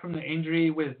comes back from the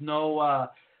injury with no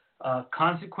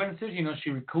consequences. She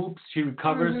recoups, she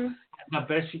recovers the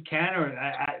best she can or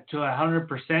to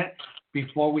 100%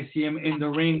 before we see him in the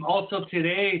ring. Also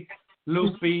today,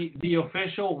 Lupe, the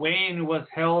official weigh-in was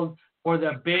held for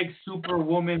the big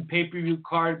Superwoman pay-per-view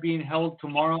card being held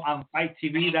tomorrow on Fight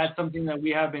TV. That's something that we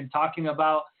have been talking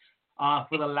about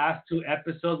for the last 2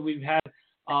 episodes. We've had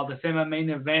the semi-main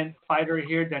event fighter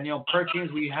here, Danielle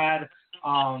Perkins. We had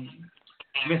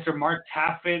Mr. Mark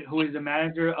Taffet, who is the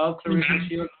manager of Clarissa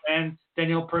Shields, and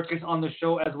Danielle Perkins on the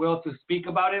show as well to speak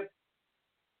about it.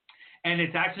 And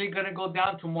it's actually going to go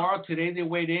down tomorrow. Today they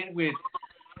weighed in with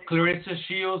Clarissa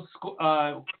Shields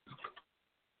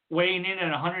weighing in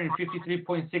at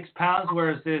 153.6 pounds,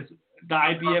 whereas the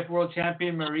IBF world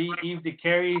champion Marie-Eve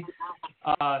DeCarry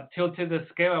tilted the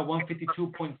scale at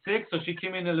 152.6. So she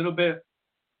came in a little bit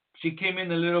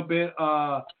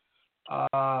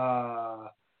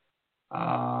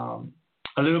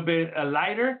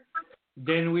lighter.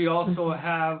 Then we also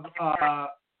have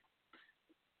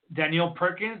Danielle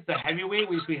Perkins, the heavyweight,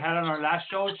 which we had on our last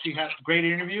show. She had a great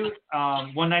interview,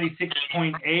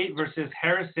 196.8 versus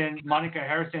Monica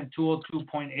Harrison,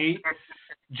 202.8.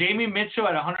 Jamie Mitchell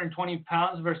at 120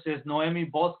 pounds versus Noemi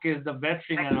Bosquez, the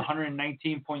veteran, at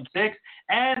 119.6.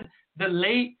 And the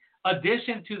late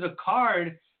addition to the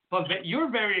card, but you're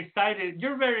very excited.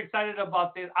 You're very excited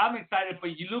about this. I'm excited,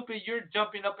 but you, Lupe, you're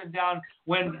jumping up and down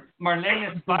when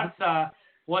Marlene Esparza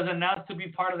was announced to be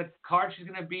part of the card. She's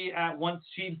going to be at once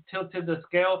she tilted the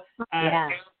scale at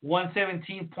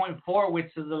 117.4, which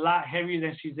is a lot heavier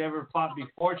than she's ever fought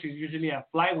before. She's usually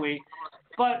at flyweight.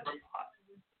 But,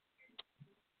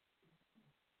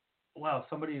 wow,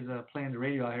 somebody's playing the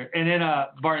radio out here. And then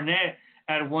Barnett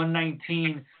at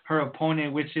 119, her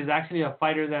opponent, which is actually a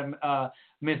fighter that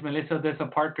Miss Melissa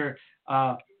Dessa Parker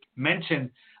mentioned.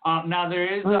 Now,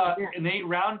 there is an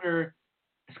 8-rounder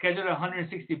scheduled at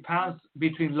 160 pounds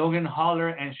between Logan Holler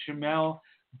and Shamel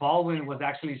Baldwin. Was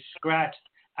actually scratched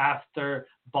after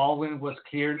Baldwin was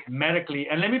cleared medically.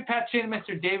 And let me patch in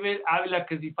Mr. David Avila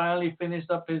because he finally finished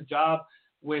up his job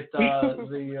with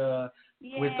the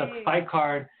fight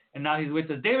card, and now he's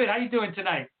with us. David, how you doing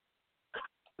tonight?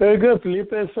 Very good,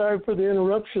 Felipe. Sorry for the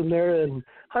interruption there, and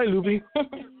hi, Luby.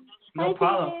 No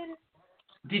problem.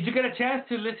 Did you get a chance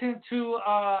to listen to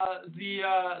the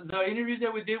interview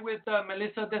that we did with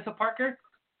Melissa Dessa Parker?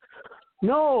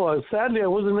 No, sadly I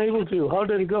wasn't able to. How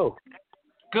did it go?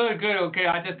 Good. Okay,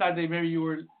 I just thought that maybe you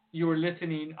were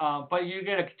listening, but you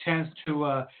get a chance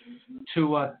to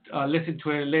listen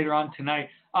to it later on tonight.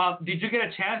 Did you get a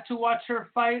chance to watch her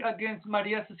fight against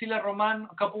Maria Cecilia Roman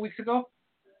a couple weeks ago?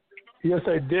 Yes,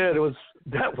 I did.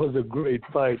 That was a great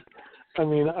fight. I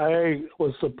mean, I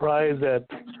was surprised at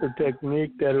her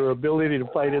technique, that her ability to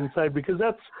fight inside, because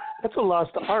that's a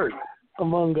lost art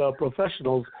among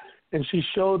professionals, and she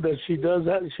showed that she does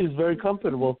that. She's very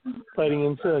comfortable fighting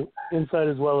inside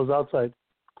as well as outside.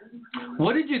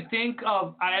 What did you think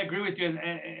of? I agree with you,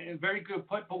 and very good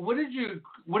point. But what did you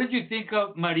think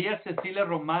of Maria Cecilia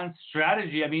Roman's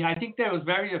strategy? I mean, I think that was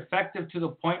very effective to the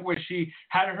point where she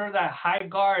had her that high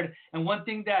guard. And one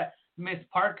thing that Miss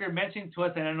Parker mentioned to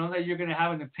us, and I know that you're going to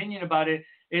have an opinion about it,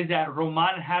 is that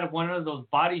Roman had one of those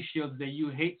body shields that you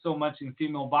hate so much in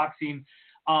female boxing.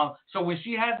 So when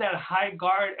she had that high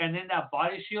guard and then that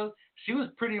body shield, she was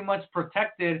pretty much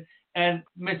protected. And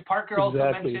Miss Parker also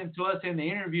mentioned to us in the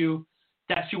interview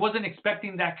that she wasn't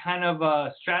expecting that kind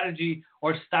of strategy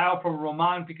or style from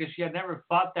Roman because she had never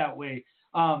fought that way.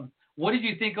 What did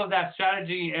you think of that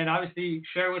strategy? And obviously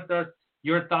share with us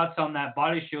your thoughts on that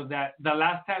body shield. That the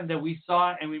last time that we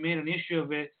saw it and we made an issue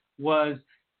of it was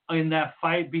in that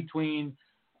fight between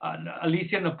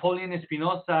Alicia Napoleon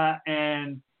Espinosa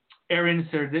and Erin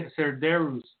Cerdeus.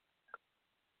 Cerdeus,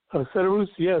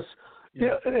 yes.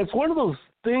 Yeah, it's one of those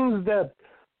things that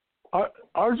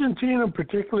Argentina in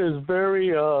particular is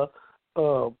very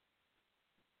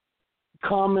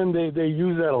common. They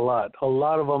use that a lot. A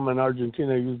lot of them in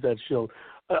Argentina use that shield.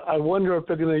 I wonder if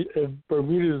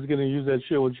Bermuda is gonna use that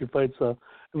shield when she fights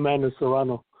Amanda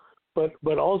Serrano.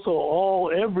 But also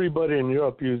everybody in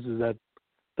Europe uses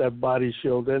that body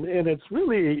shield, and it's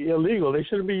really illegal. They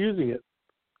shouldn't be using it.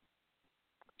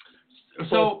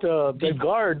 So the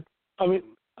guard. I mean,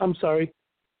 I'm sorry.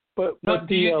 But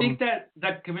do you think that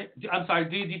I'm sorry?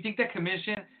 Do you think the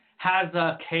commission has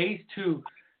a case to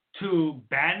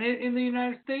ban it in the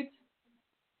United States?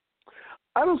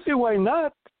 I don't see why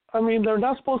not. I mean, they're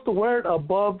not supposed to wear it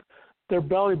above their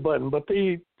belly button, but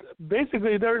they're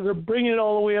bringing it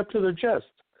all the way up to their chest,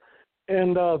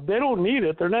 and they don't need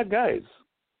it. They're not guys.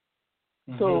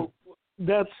 Mm-hmm. So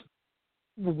that's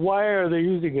why are they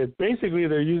using it? Basically,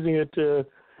 they're using it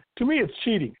to me, it's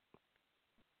cheating.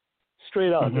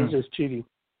 Straight out, It's just cheating.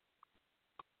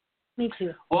 Me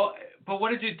too. Well, but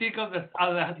what did you think of the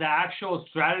actual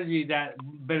strategy that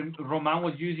Roman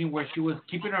was using, where she was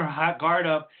keeping her hot guard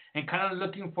up and kind of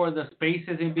looking for the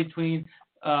spaces in between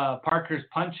Parker's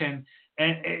punching?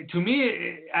 And to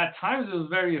me, at times, it was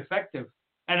very effective.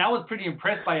 And I was pretty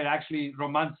impressed by it, actually,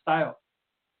 Roman's style.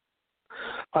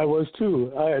 I was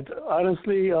too.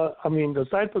 Honestly, I mean,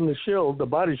 aside from the shield, the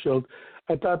body shield,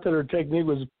 I thought that her technique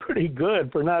was pretty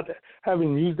good for not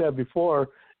having used that before.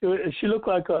 She looked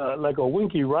like a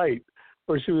Winky Wright,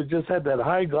 where she just had that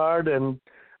high guard, and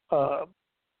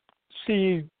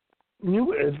she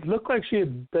knew it looked like she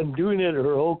had been doing it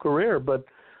her whole career. But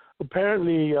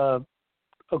apparently,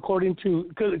 according to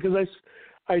because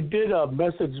I did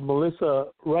message Melissa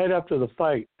right after the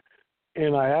fight,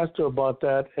 and I asked her about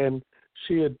that, and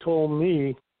she had told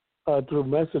me through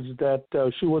message that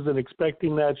she wasn't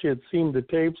expecting that. She had seen the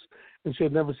tapes, and she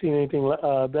had never seen anything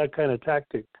that kind of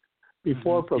tactic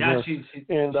before from her. She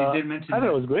and did mention I thought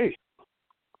it was great.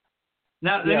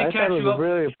 Now, let me catch you up. It was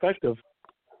really effective.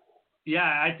 Yeah,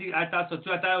 I thought so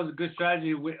too. I thought it was a good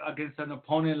strategy against an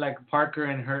opponent like Parker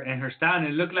and her stand.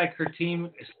 It looked like her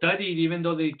team studied, even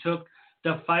though they took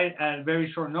the fight at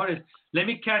very short notice. Let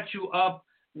me catch you up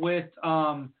with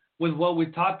what we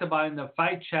talked about in the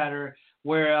fight chatter,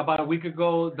 where about a week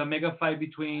ago the mega fight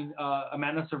between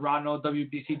Amanda Serrano,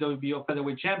 WBC WBO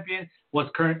featherweight champion, was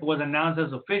announced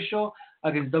as official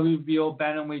against WBO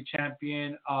bantamweight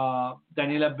champion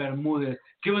Daniela Bermudez.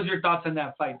 Give us your thoughts on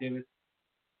that fight, David.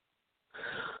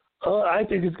 I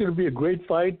think it's going to be a great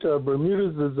fight.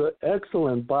 Bermudez is an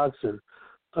excellent boxer.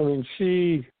 I mean,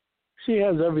 she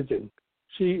has everything.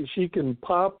 She can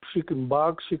pop, she can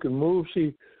box, she can move.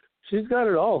 She's got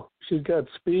it all. She's got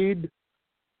speed.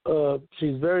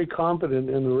 She's very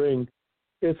confident in the ring.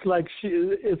 It's like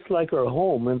her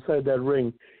home inside that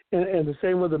ring. And the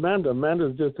same with Amanda.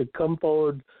 Amanda's just a come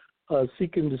forward,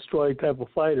 seek and destroy type of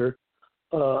fighter.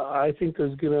 I think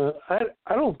I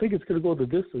don't think it's gonna go the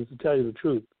distance, to tell you the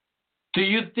truth. Do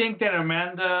you think that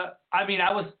Amanda? I mean,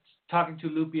 I was talking to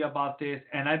Lupi about this,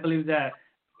 and I believe that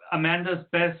Amanda's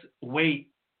best weight,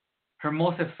 her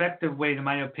most effective weight, in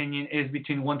my opinion, is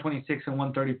between 126 and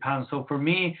 130 pounds. So for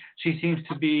me, she seems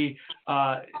to be,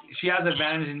 she has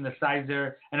advantage in the size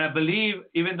there. And I believe,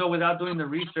 even though without doing the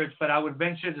research, but I would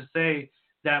venture to say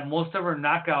that most of her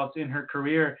knockouts in her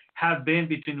career have been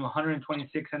between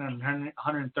 126 and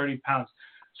 130 pounds.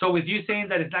 So with you saying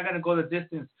that it's not going to go the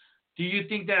distance, do you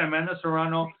think that Amanda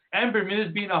Serrano, and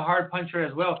Bermudez being a hard puncher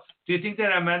as well, do you think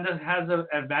that Amanda has the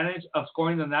advantage of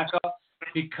scoring the knockout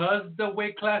because the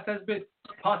weight class has been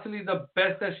possibly the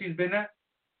best that she's been at?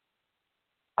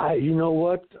 You know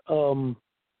what?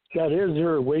 That is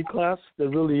her weight class. That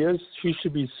really is. She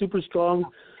should be super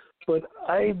strong. But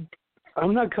I'm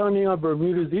not counting on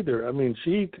Bermudez either. I mean,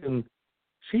 she can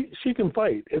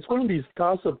fight. It's one of these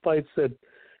toss-up fights that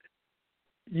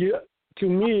to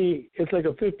me, it's like a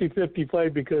 50-50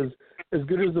 fight, because as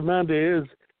good as Amanda is,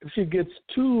 if she gets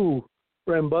too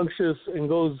rambunctious and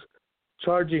goes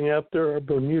charging after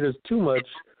Bermudez too much,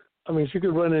 I mean, she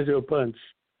could run into a punch,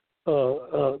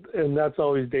 and that's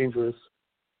always dangerous.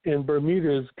 And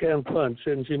Bermudez can punch,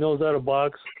 and she knows how to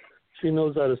box. She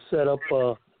knows how to set up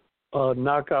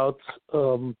knockouts.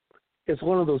 It's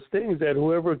one of those things that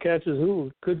whoever catches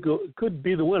who could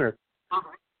be the winner.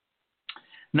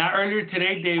 Now, earlier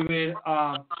today, David,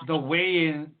 the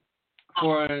weigh-in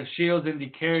for Shields and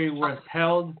DeCarry was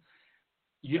held.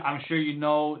 I'm sure you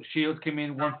know Shields came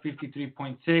in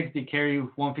 153.6, DeCarry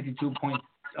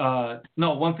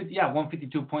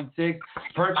 152.6,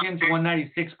 Perkins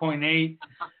 196.8,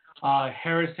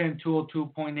 Harrison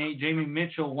 202.8, Jamie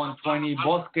Mitchell 120,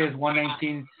 Bosques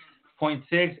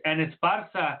 119.6, and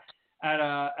Esparza at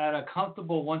a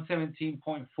comfortable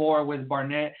 117.4 with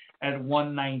Barnett at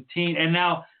 119. And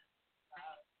now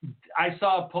I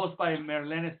saw a post by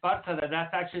Marlene Esparza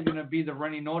that's actually going to be the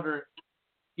running order.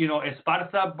 You know,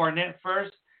 Esparza, Barnett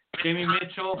first, Jamie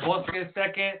Mitchell, Bosques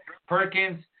second,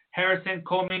 Perkins, Harrison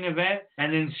co-main event,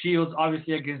 and then Shields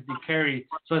obviously against DeCarry.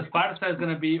 So Esparza is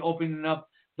going to be opening up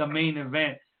the main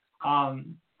event.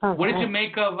 What did you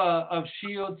make of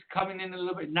Shields coming in a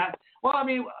little bit?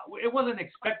 It wasn't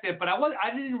expected, but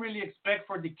I didn't really expect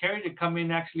for DeCarry to come in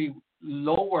actually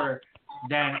lower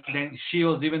than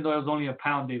Shields, even though it was only a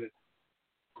pound, David.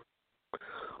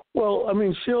 Well, I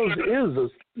mean, Shields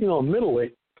is a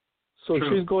middleweight, so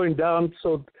True. She's going down.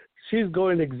 So she's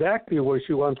going exactly where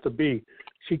she wants to be.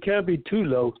 She can't be too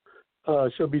low.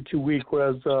 She'll be too weak.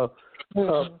 Whereas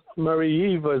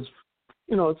Marie-Eve is,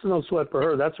 it's no sweat for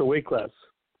her. That's her weight class.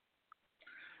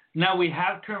 Now, we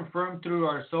have confirmed through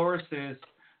our sources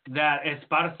that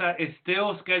Esparza is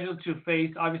still scheduled to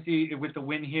face, obviously with the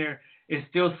win here, is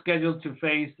still scheduled to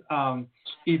face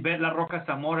Yvette La Roca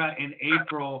Zamora in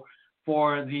April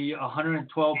for the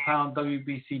 112-pound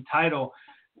WBC title.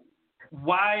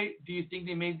 Why do you think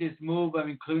they made this move of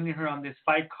including her on this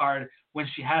fight card when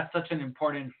she has such an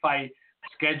important fight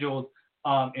scheduled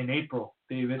in April,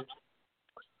 David?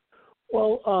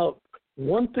 Well,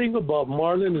 one thing about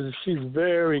Marlon is she's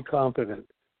very confident.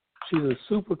 She's a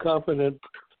super confident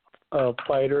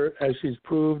fighter, as she's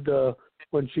proved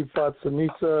when she fought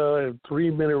Sanisa in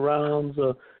 3-minute rounds.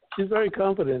 She's very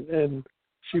confident, and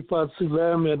she fought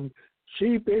Sulem, and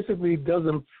she basically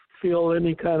doesn't feel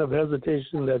any kind of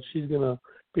hesitation that she's going to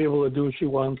be able to do what she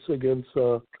wants against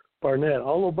Barnett.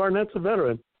 Although Barnett's a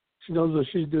veteran, she knows what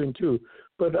she's doing too.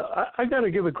 But I got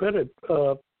to give a credit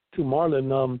to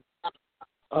Marlon.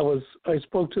 I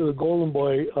spoke to the Golden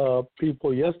Boy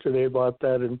people yesterday about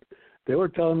that, and they were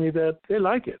telling me that they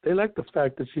like it. They like the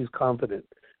fact that she's confident,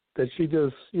 that she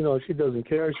just, she doesn't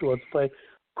care. She wants to fight.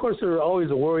 Of course, there's always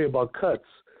a worry about cuts.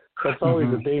 That's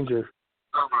always a danger.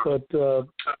 But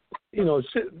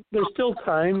there's still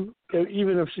time.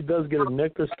 Even if she does get a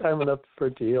nick, there's time enough for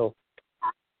it to heal.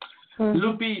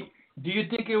 Lupi, do you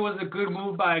think it was a good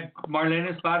move by Marlen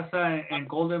Esparza and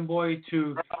Golden Boy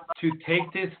to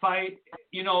take this fight?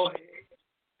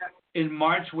 In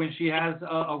March when she has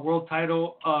a world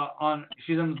title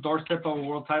she's on the doorstep of a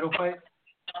world title fight.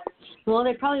 Well,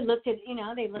 they probably looked at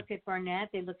Barnett.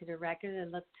 They looked at her record. They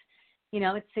looked,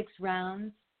 at 6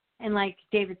 rounds. And like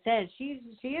David said, she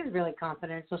is really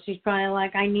confident. So she's probably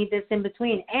like, I need this in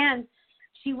between. And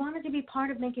she wanted to be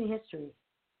part of making history.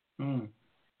 Mm.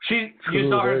 You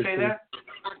saw her say that?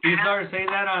 You saw her say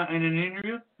that in an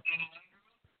interview?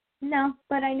 No,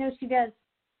 but I know she does.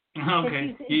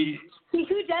 Okay.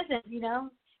 Who doesn't,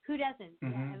 Who doesn't?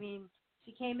 Mm-hmm. Yeah, I mean,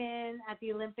 she came in at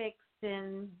the Olympics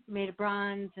and made a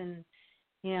bronze and,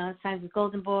 signed with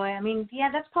Golden Boy. I mean, yeah,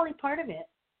 that's probably part of it.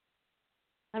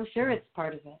 I'm sure it's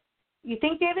part of it. You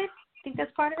think, David? Think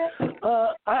that's part of it?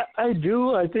 I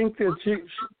do. I think that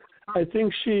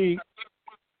she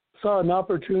saw an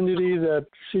opportunity that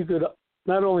she could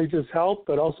not only just help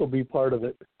but also be part of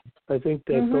it. I think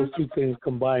that those two things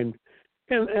combined.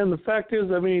 And the fact is,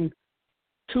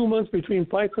 2 months between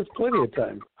fights is plenty of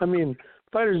time.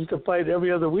 Fighters used to fight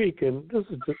every other week, and this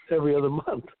is just every other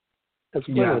month. That's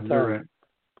plenty of time.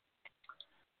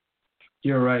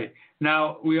 You're right.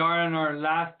 Now we are in our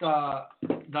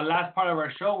the last part of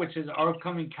our show, which is our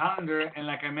upcoming calendar. And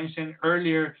like I mentioned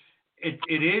earlier, it's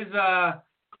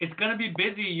going to be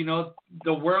busy.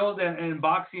 The world and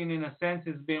boxing, in a sense,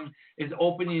 is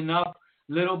opening up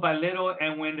little by little.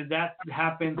 And when that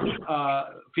happens,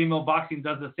 female boxing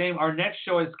does the same. Our next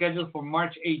show is scheduled for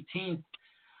March 18th,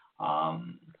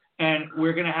 and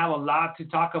we're going to have a lot to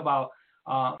talk about.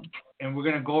 And we're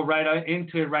going to go right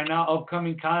into it right now.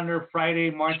 Upcoming calendar, Friday,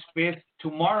 March 5th.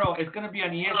 Tomorrow, it's going to be on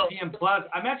ESPN+.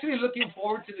 I'm actually looking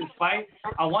forward to this fight.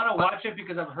 I want to watch it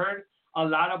because I've heard a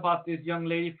lot about this young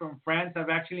lady from France. I've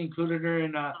actually included her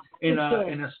in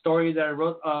a story that I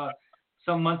wrote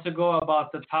some months ago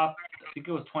about the top, I think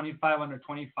it was 25 under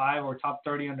 25 or top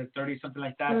 30 under 30, something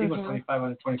like that. I think it was 25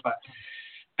 under 25.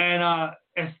 And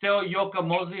Estelle Yoka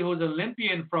Mosley, who's an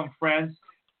Olympian from France,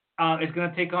 is going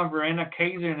to take on Verena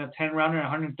Kaiser in a 10-rounder at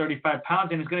 135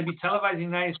 pounds, and it's going to be televised in the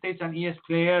United States on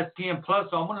ESPN+.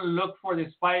 So I'm going to look for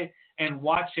this fight and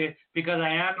watch it because I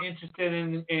am interested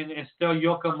in Estelle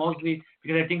Yoka Mosley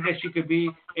because I think that she could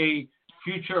be a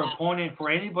future opponent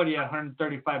for anybody at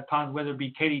 135 pounds, whether it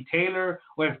be Katie Taylor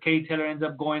or if Katie Taylor ends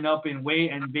up going up in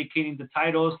weight and vacating the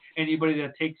titles, anybody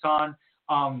that takes on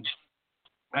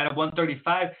at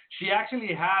 135. She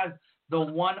actually has the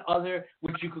one other,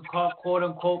 which you could call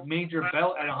quote-unquote major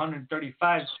belt at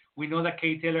 135. We know that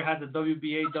Katie Taylor has the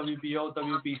WBA, WBO,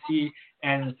 WBC,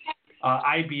 and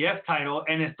IBF title,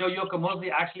 and Estelle Yoka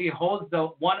Mosley actually holds the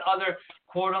one other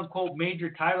quote-unquote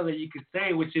major title that you could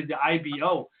say, which is the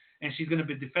IBO, and she's going to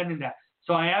be defending that.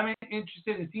 So I am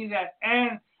interested in seeing that.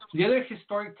 And the other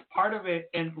historic part of it,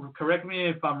 and correct me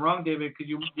if I'm wrong, David, because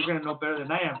you're going to know better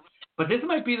than I am, but this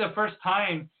might be the first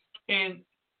time in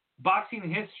boxing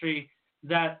history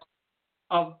that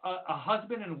a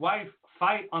husband and wife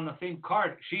fight on the same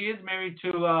card. She is married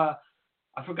to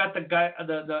I forgot the guy,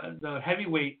 the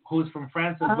heavyweight who's from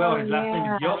France as well. His last name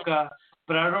is Yoka,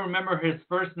 but I don't remember his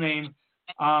first name.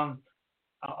 I'll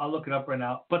look it up right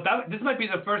now. But this might be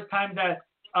the first time that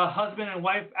a husband and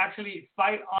wife actually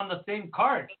fight on the same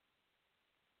card.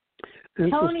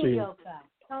 Tony Yoka.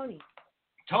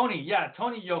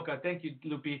 Tony Yoka. Thank you,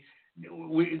 Lupi.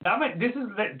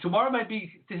 Tomorrow might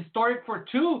be historic for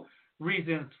two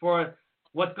reasons: for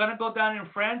what's going to go down in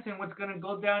France and what's going to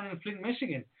go down in Flint,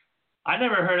 Michigan. I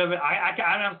never heard of it. I'm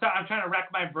trying to rack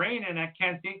my brain and I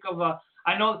can't think of a.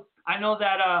 I know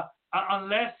that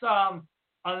unless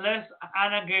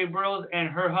Ana Gabriel and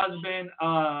her husband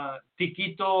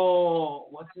Tiquito,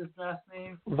 what's his last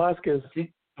name? Vasquez.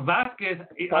 Unless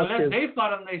they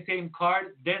fought on the same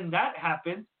card, then that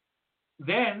happens.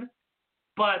 Then,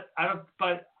 but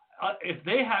if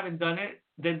they haven't done it,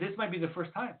 then this might be the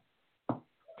first time.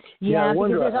 Yeah, I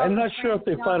wonder. I'm not sure if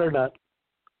they fought or not.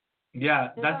 Yeah,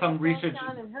 that's some research.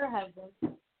 Franchon and her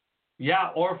husband.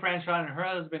 Yeah, or Franchon and her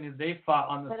husband, if they fought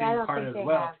on the same card as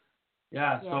well. Have.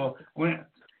 Yeah, so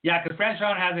because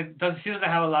Franchon she doesn't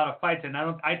have a lot of fights, and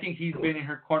I think he's been in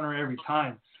her corner every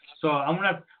time. So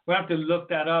we'll have to look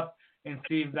that up and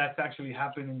see if that's actually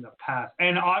happened in the past.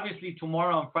 And obviously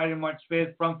tomorrow on Friday, March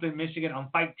 5th, from Flint, Michigan on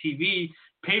Fight TV,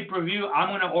 pay-per-view. I'm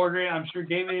going to order it. I'm sure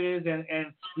David is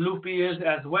and Lupi is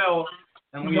as well.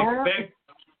 And we expect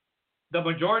the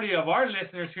majority of our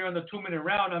listeners here on the 2-minute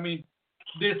round. I mean,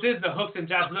 this is the Hooks and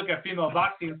Jabs look at female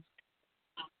boxing.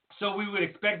 So we would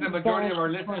expect the majority of our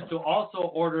listeners to also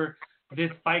order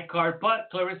this fight card. But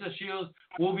Claressa Shields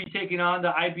will be taking on the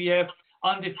IBF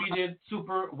undefeated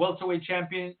super welterweight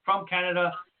champion from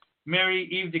Canada, Mary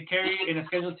Eve DeCarey, in a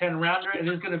scheduled 10 rounder. And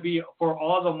this is going to be for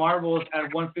all the marbles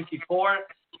at 154.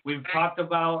 We've talked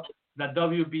about the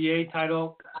WBA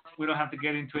title. We don't have to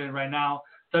get into it right now.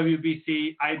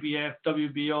 WBC, IBF,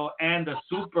 WBO, and the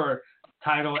super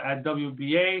title at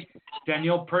WBA.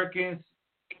 Danielle Perkins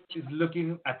is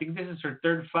looking, I think this is her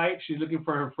third fight. She's looking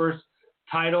for her first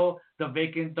title, the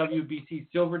vacant WBC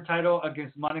silver title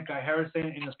against Monica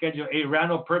Harrison in the Schedule A.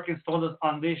 Randall Perkins told us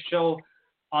on this show,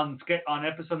 on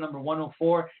episode number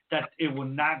 104, that it will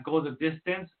not go the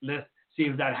distance. Let's see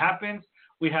if that happens.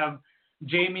 We have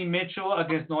Jamie Mitchell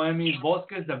against Noemi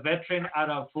Bosques, the veteran out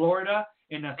of Florida,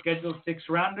 in a scheduled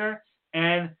 6-rounder.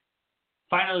 And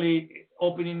finally,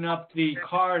 opening up the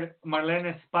card,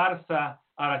 Marlene Esparza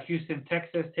out of Houston,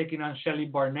 Texas, taking on Shelly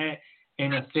Barnett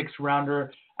in a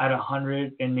 6-rounder at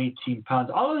 118 pounds.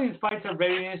 All of these fights are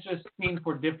very interesting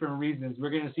for different reasons. We're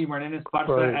going to see Marlene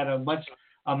Esparza at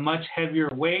a much heavier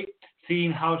weight,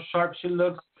 seeing how sharp she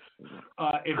looks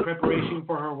in preparation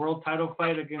for her world title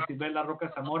fight against Isabel La Roca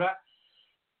Zamora.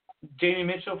 Jamie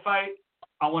Mitchell fight,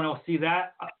 I want to see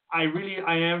that. I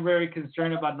am very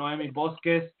concerned about Noemi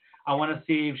Bosques. I want to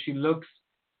see if she looks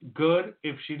good,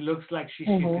 if she looks like she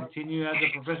should continue as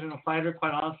a professional fighter.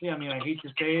 Quite honestly, I mean, I hate to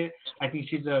say it. I think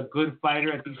she's a good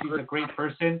fighter. I think she's a great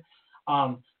person.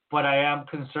 But I am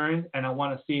concerned, and I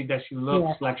want to see that she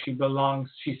looks like she belongs.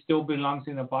 She still belongs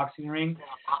in a boxing ring.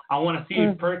 I want to see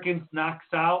if Perkins knocks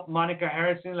out Monica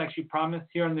Harrison like she promised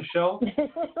here on the show.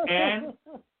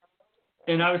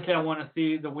 And obviously, I want to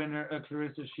see the winner of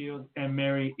Claressa Shields and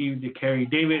Mary Eve DeCarey.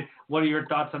 David, what are your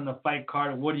thoughts on the fight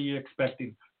card? What are you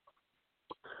expecting?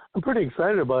 I'm pretty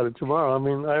excited about it tomorrow. I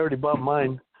mean, I already bought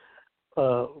mine.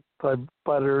 I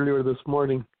bought it earlier this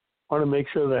morning. I want to make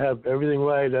sure that I have everything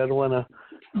right. I don't want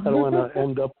to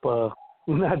end up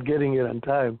not getting it on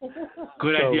time.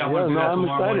 Good idea. I'm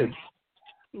excited.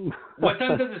 Morning. What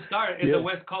time does it start? Is the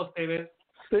West Coast, David?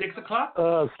 6 o'clock?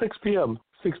 6 p.m.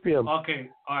 6 p.m. Okay.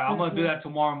 All right. I'm gonna do that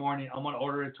tomorrow morning. I'm gonna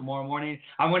order it tomorrow morning.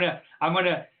 I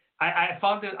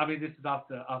found this. I mean, this is off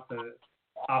the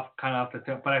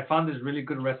tip, but I found this really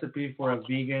good recipe for a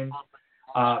vegan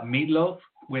meatloaf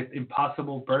with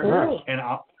Impossible Burger, and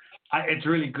it's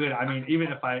really good. I mean,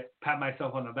 even if I pat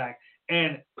myself on the back.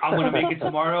 And I'm going to make it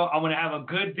tomorrow. I'm going to have a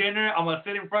good dinner. I'm going to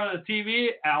sit in front of the TV,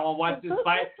 and I'm going to watch this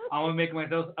fight. I'm going to make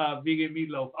myself a vegan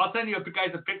meatloaf. I'll send you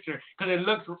guys a picture because it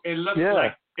looks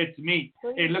like it's meat.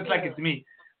 It looks like it's meat.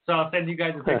 So I'll send you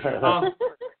guys a picture.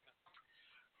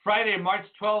 Friday, March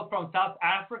 12th from South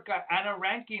Africa, Anna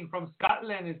Rankin from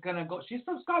Scotland is going to go. She's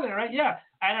from Scotland, right? Yeah.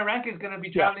 Anna Rankin is going to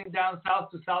be traveling down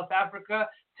south to South Africa,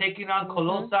 taking on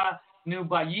Kolosa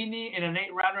Nubayini in an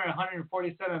 8-rounder at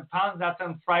 147 pounds. That's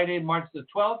on Friday, March the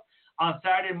 12th. On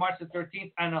Saturday, March the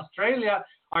 13th, and Australia,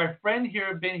 our friend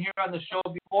here, been here on the show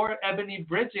before, Ebony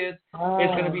Bridges, is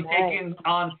going to be taking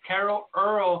on Carol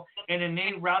Earl in an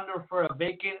 8-rounder for a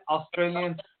vacant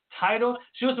Australian title.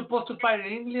 She was supposed to fight in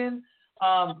England.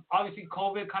 Obviously,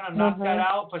 COVID kind of knocked that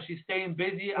out, but she's staying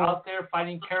busy out there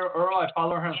fighting Carol Earl. I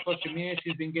follow her on social media.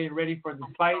 She's been getting ready for this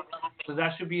fight, so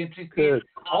that should be interesting. Good.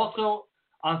 Also,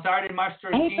 on Saturday, March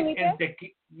 13th,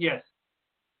 yes.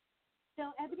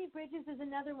 So Ebony Bridges is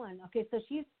another one. Okay, so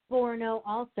she's 4-0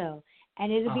 also,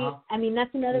 and it'll be. I mean,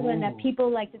 that's another one that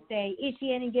people like to say, is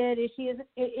she any good? Is she?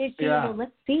 Well,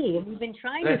 let's see. We've been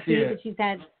trying to see, but she's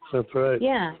had. That's right.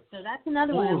 Yeah, so that's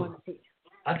another one I want to see.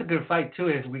 That's a good fight too.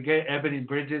 If we get Ebony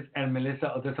Bridges and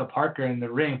Melissa Odessa Parker in the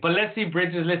ring, but let's see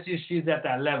Bridges. Let's see if she's at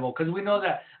that level, because we know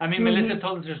that. I mean, Melissa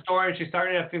told us her story. She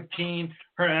started at 15.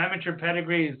 Her amateur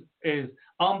pedigree is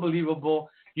unbelievable.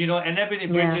 You know, and Ebony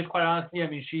Bridges, quite honestly, I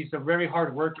mean, she's a very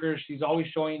hard worker. She's always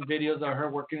showing videos of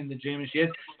her working in the gym, and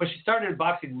but she started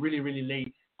boxing really, really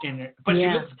late in her. But she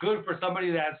looks good for somebody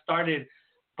that started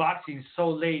boxing so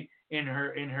late in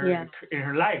her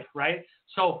life, right?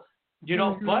 So, you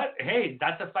know, but hey,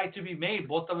 that's a fight to be made.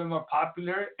 Both of them are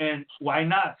popular, and why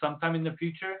not? Sometime in the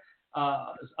future,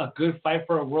 a good fight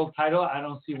for a world title. I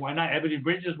don't see why not. Ebony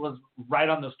Bridges was right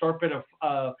on the doorstep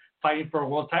of fighting for a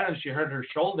world title. She hurt her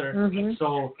shoulder.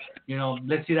 So, you know,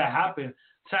 let's see that happen.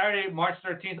 Saturday, March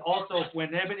 13th, also,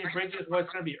 when Ebony Bridges, well,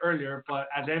 it's going to be earlier, but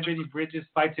as Ebony Bridges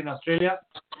fights in Australia,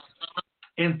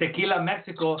 in Tequila,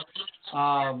 Mexico,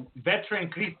 veteran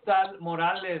Cristal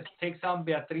Morales takes on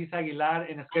Beatriz Aguilar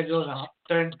in a scheduled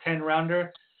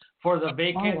 10-rounder for the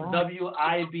vacant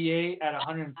WIBA at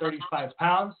 135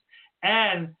 pounds.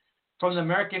 And from the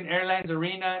American Airlines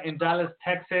Arena in Dallas,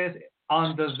 Texas,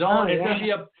 on the zone, it's going to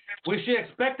be we should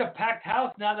expect a packed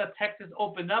house now that Texas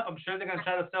opened up. I'm sure they're going to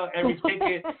try to sell every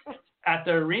ticket at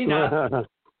the arena,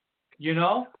 you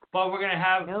know. But we're going to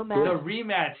have the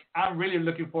rematch. I'm really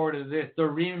looking forward to this. The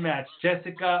rematch.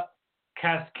 Jessica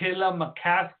Casquilla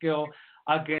McCaskill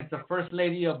against the First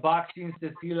Lady of Boxing,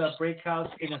 Cecilia Breakhouse,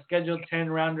 in a scheduled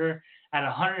 10-rounder at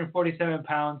 147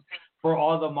 pounds for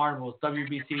all the marbles,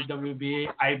 WBC, WBA,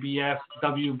 IBF,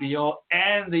 WBO,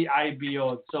 and the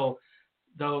IBO. So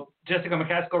the Jessica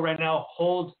McCaskill right now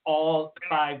holds all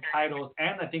 5 titles,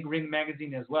 and I think Ring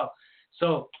Magazine as well.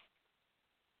 So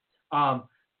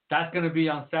that's going to be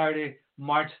on Saturday,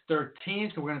 March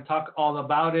 13th. We're going to talk all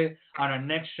about it on our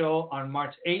next show on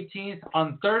March 18th.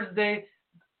 On Thursday,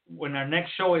 when our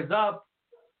next show is up,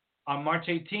 on March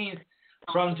 18th,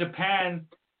 from Japan,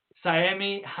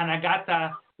 Saemi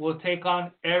Hanagata will take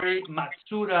on Eri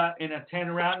Matsuda in a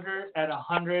 10-rounder at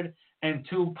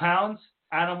 102 pounds,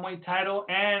 atomweight title.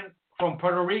 And from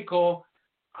Puerto Rico,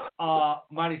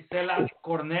 Marisela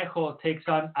Cornejo takes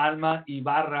on Alma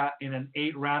Ibarra in an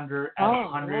 8-rounder at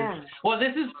 100. Man. Well,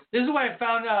 this is what I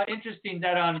found interesting,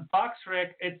 that on BoxRec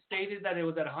it stated that it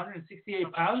was at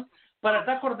 168 pounds, but I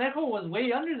thought Cornejo was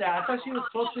way under that. I thought she was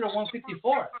closer to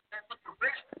 154.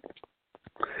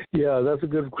 Yeah, that's a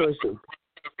good question.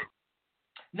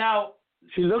 Now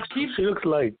she looks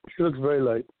light. She looks very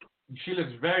light. She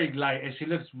looks very light, and she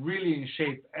looks really in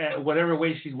shape. Whatever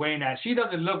weight she's weighing at, she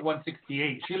doesn't look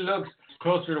 168. She looks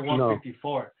closer to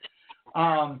 154.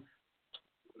 No.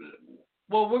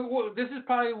 Well, this is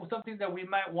probably something that we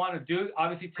might want to do.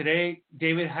 Obviously, today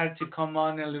David had to come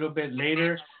on a little bit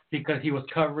later because he was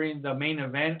covering the main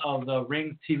event of the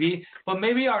Ring TV. But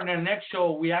maybe on our next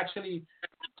show we actually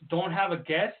don't have a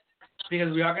guest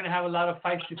because we are going to have a lot of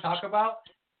fights to talk about.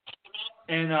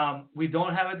 And we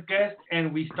don't have a guest,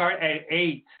 and we start at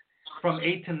 8, from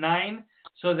 8 to 9,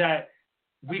 so that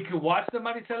we could watch the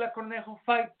Marisela Cornejo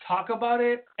fight, talk about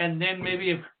it, and then maybe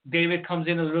if David comes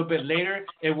in a little bit later,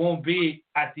 it won't be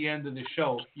at the end of the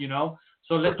show, you know?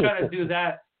 So let's try to do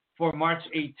that for March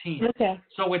 18th. Okay.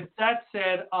 So with that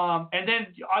said, and then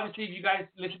obviously if you guys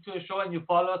listen to the show and you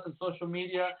follow us on social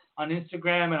media, on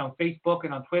Instagram and on Facebook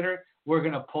and on Twitter, we're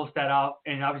going to post that out.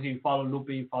 And obviously you follow Lupe,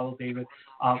 you follow David.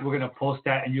 We're going to post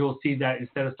that, and you'll see that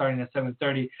instead of starting at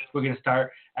 7:30, we're going to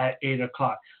start at 8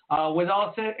 o'clock. With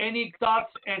all said, any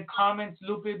thoughts and comments,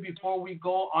 Lupe, before we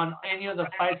go on any of the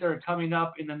fights that are coming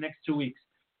up in the next 2 weeks?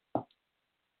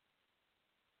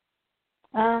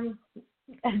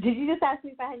 Did you just ask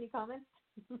me if I had any comments?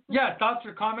 Yeah, thoughts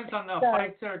or comments on the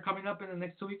fights that are coming up in the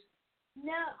next 2 weeks?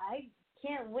 No, I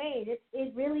can't wait.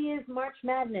 It really is March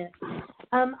Madness.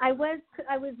 I was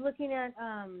looking at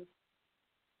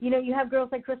you have girls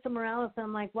like Crystal Morales, and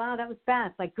I'm like, wow, that was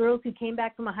fast. Like girls who came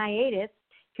back from a hiatus,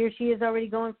 here she is already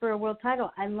going for a world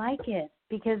title. I like it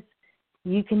because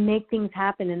you can make things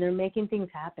happen, and they're making things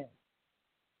happen.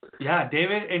 Yeah,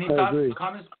 David, any thoughts,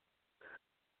 comments?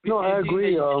 No, I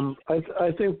agree.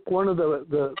 I think one of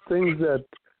the things that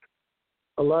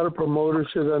a lot of promoters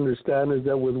should understand is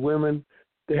that with women,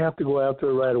 they have to go after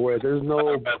it right away. There's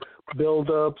no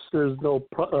build-ups. There's no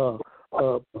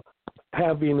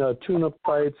having tune-up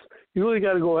fights. You really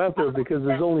got to go after it because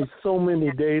there's only so many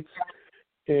dates,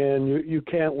 and you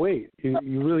can't wait.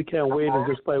 You really can't wait and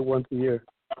just fight once a year.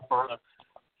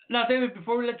 Now, David,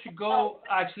 before we let you go,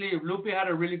 actually, Lupe had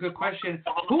a really good question.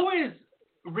 Who is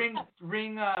Ring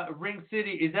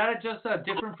City? Is that just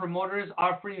different promoters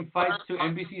offering fights to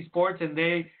NBC Sports, and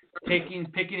they picking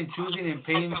and choosing and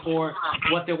paying for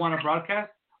what they want to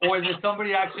broadcast? Or is it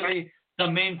somebody actually the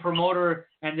main promoter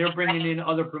and they're bringing in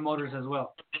other promoters as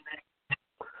well?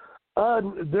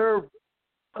 They're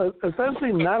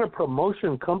essentially not a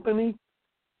promotion company.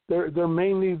 They're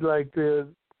mainly like they're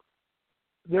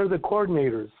the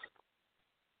coordinators.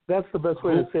 That's the best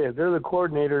way to say it. They're the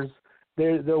coordinators.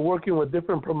 They're working with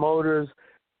different promoters,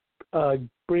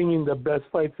 bringing the best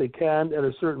fights they can at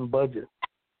a certain budget.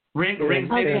 Ring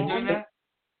City is doing that?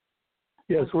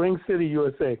 Yes, Ring City,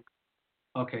 USA.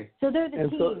 Okay. So they're the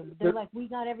team. They're like, we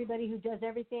got everybody who does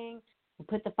everything. We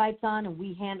put the fights on, and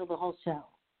we handle the whole show.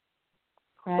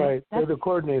 Right. They're the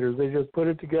coordinators. They just put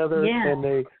it together, and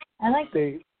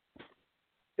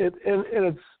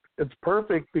it's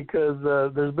perfect because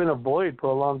there's been a void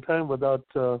for a long time without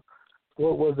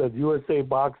what was it, USA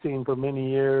Boxing for many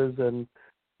years, and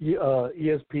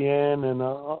ESPN and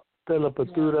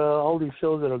Telepatura, all these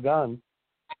shows that are gone,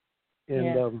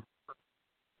 and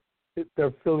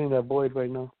they're filling that void right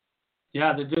now.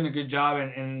 Yeah, they're doing a good job,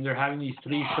 and they're having these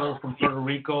 3 shows from Puerto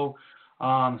Rico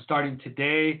starting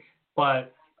today.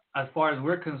 But as far as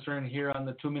we're concerned here on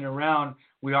the 2-minute round,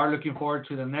 we are looking forward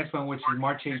to the next one, which is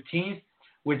March 18th.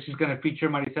 which is going to feature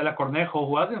Marisela Cornejo,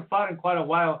 who hasn't fought in quite a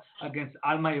while, against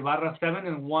Alma Ibarra,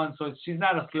 7-1. So she's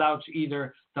not a slouch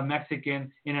either, the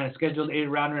Mexican, in a scheduled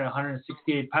 8-rounder at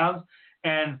 168 pounds.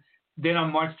 And then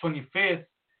on March 25th,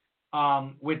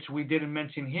 which we didn't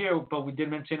mention here, but we did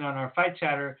mention on our Fight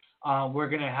Chatter, we're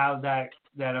going to have that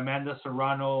Amanda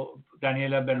Serrano,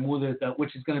 Daniela Bermudez,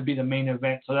 which is going to be the main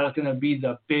event. So that's going to be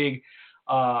the big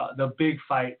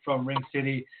fight from Ring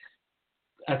City,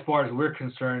 as far as we're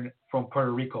concerned, from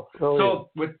Puerto Rico. So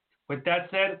with that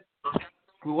said,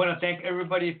 we want to thank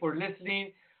everybody for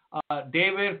listening.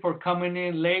 David for coming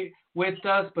in late with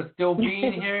us, but still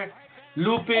being here.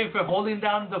 Lupe for holding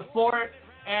down the fort.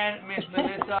 And Miss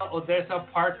Melissa Odessa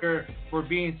Parker for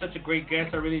being such a great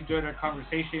guest. I really enjoyed our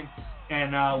conversation.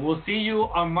 And we'll see you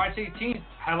on March 18th.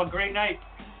 Have a great night.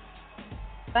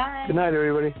 Bye. Good night,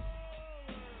 everybody.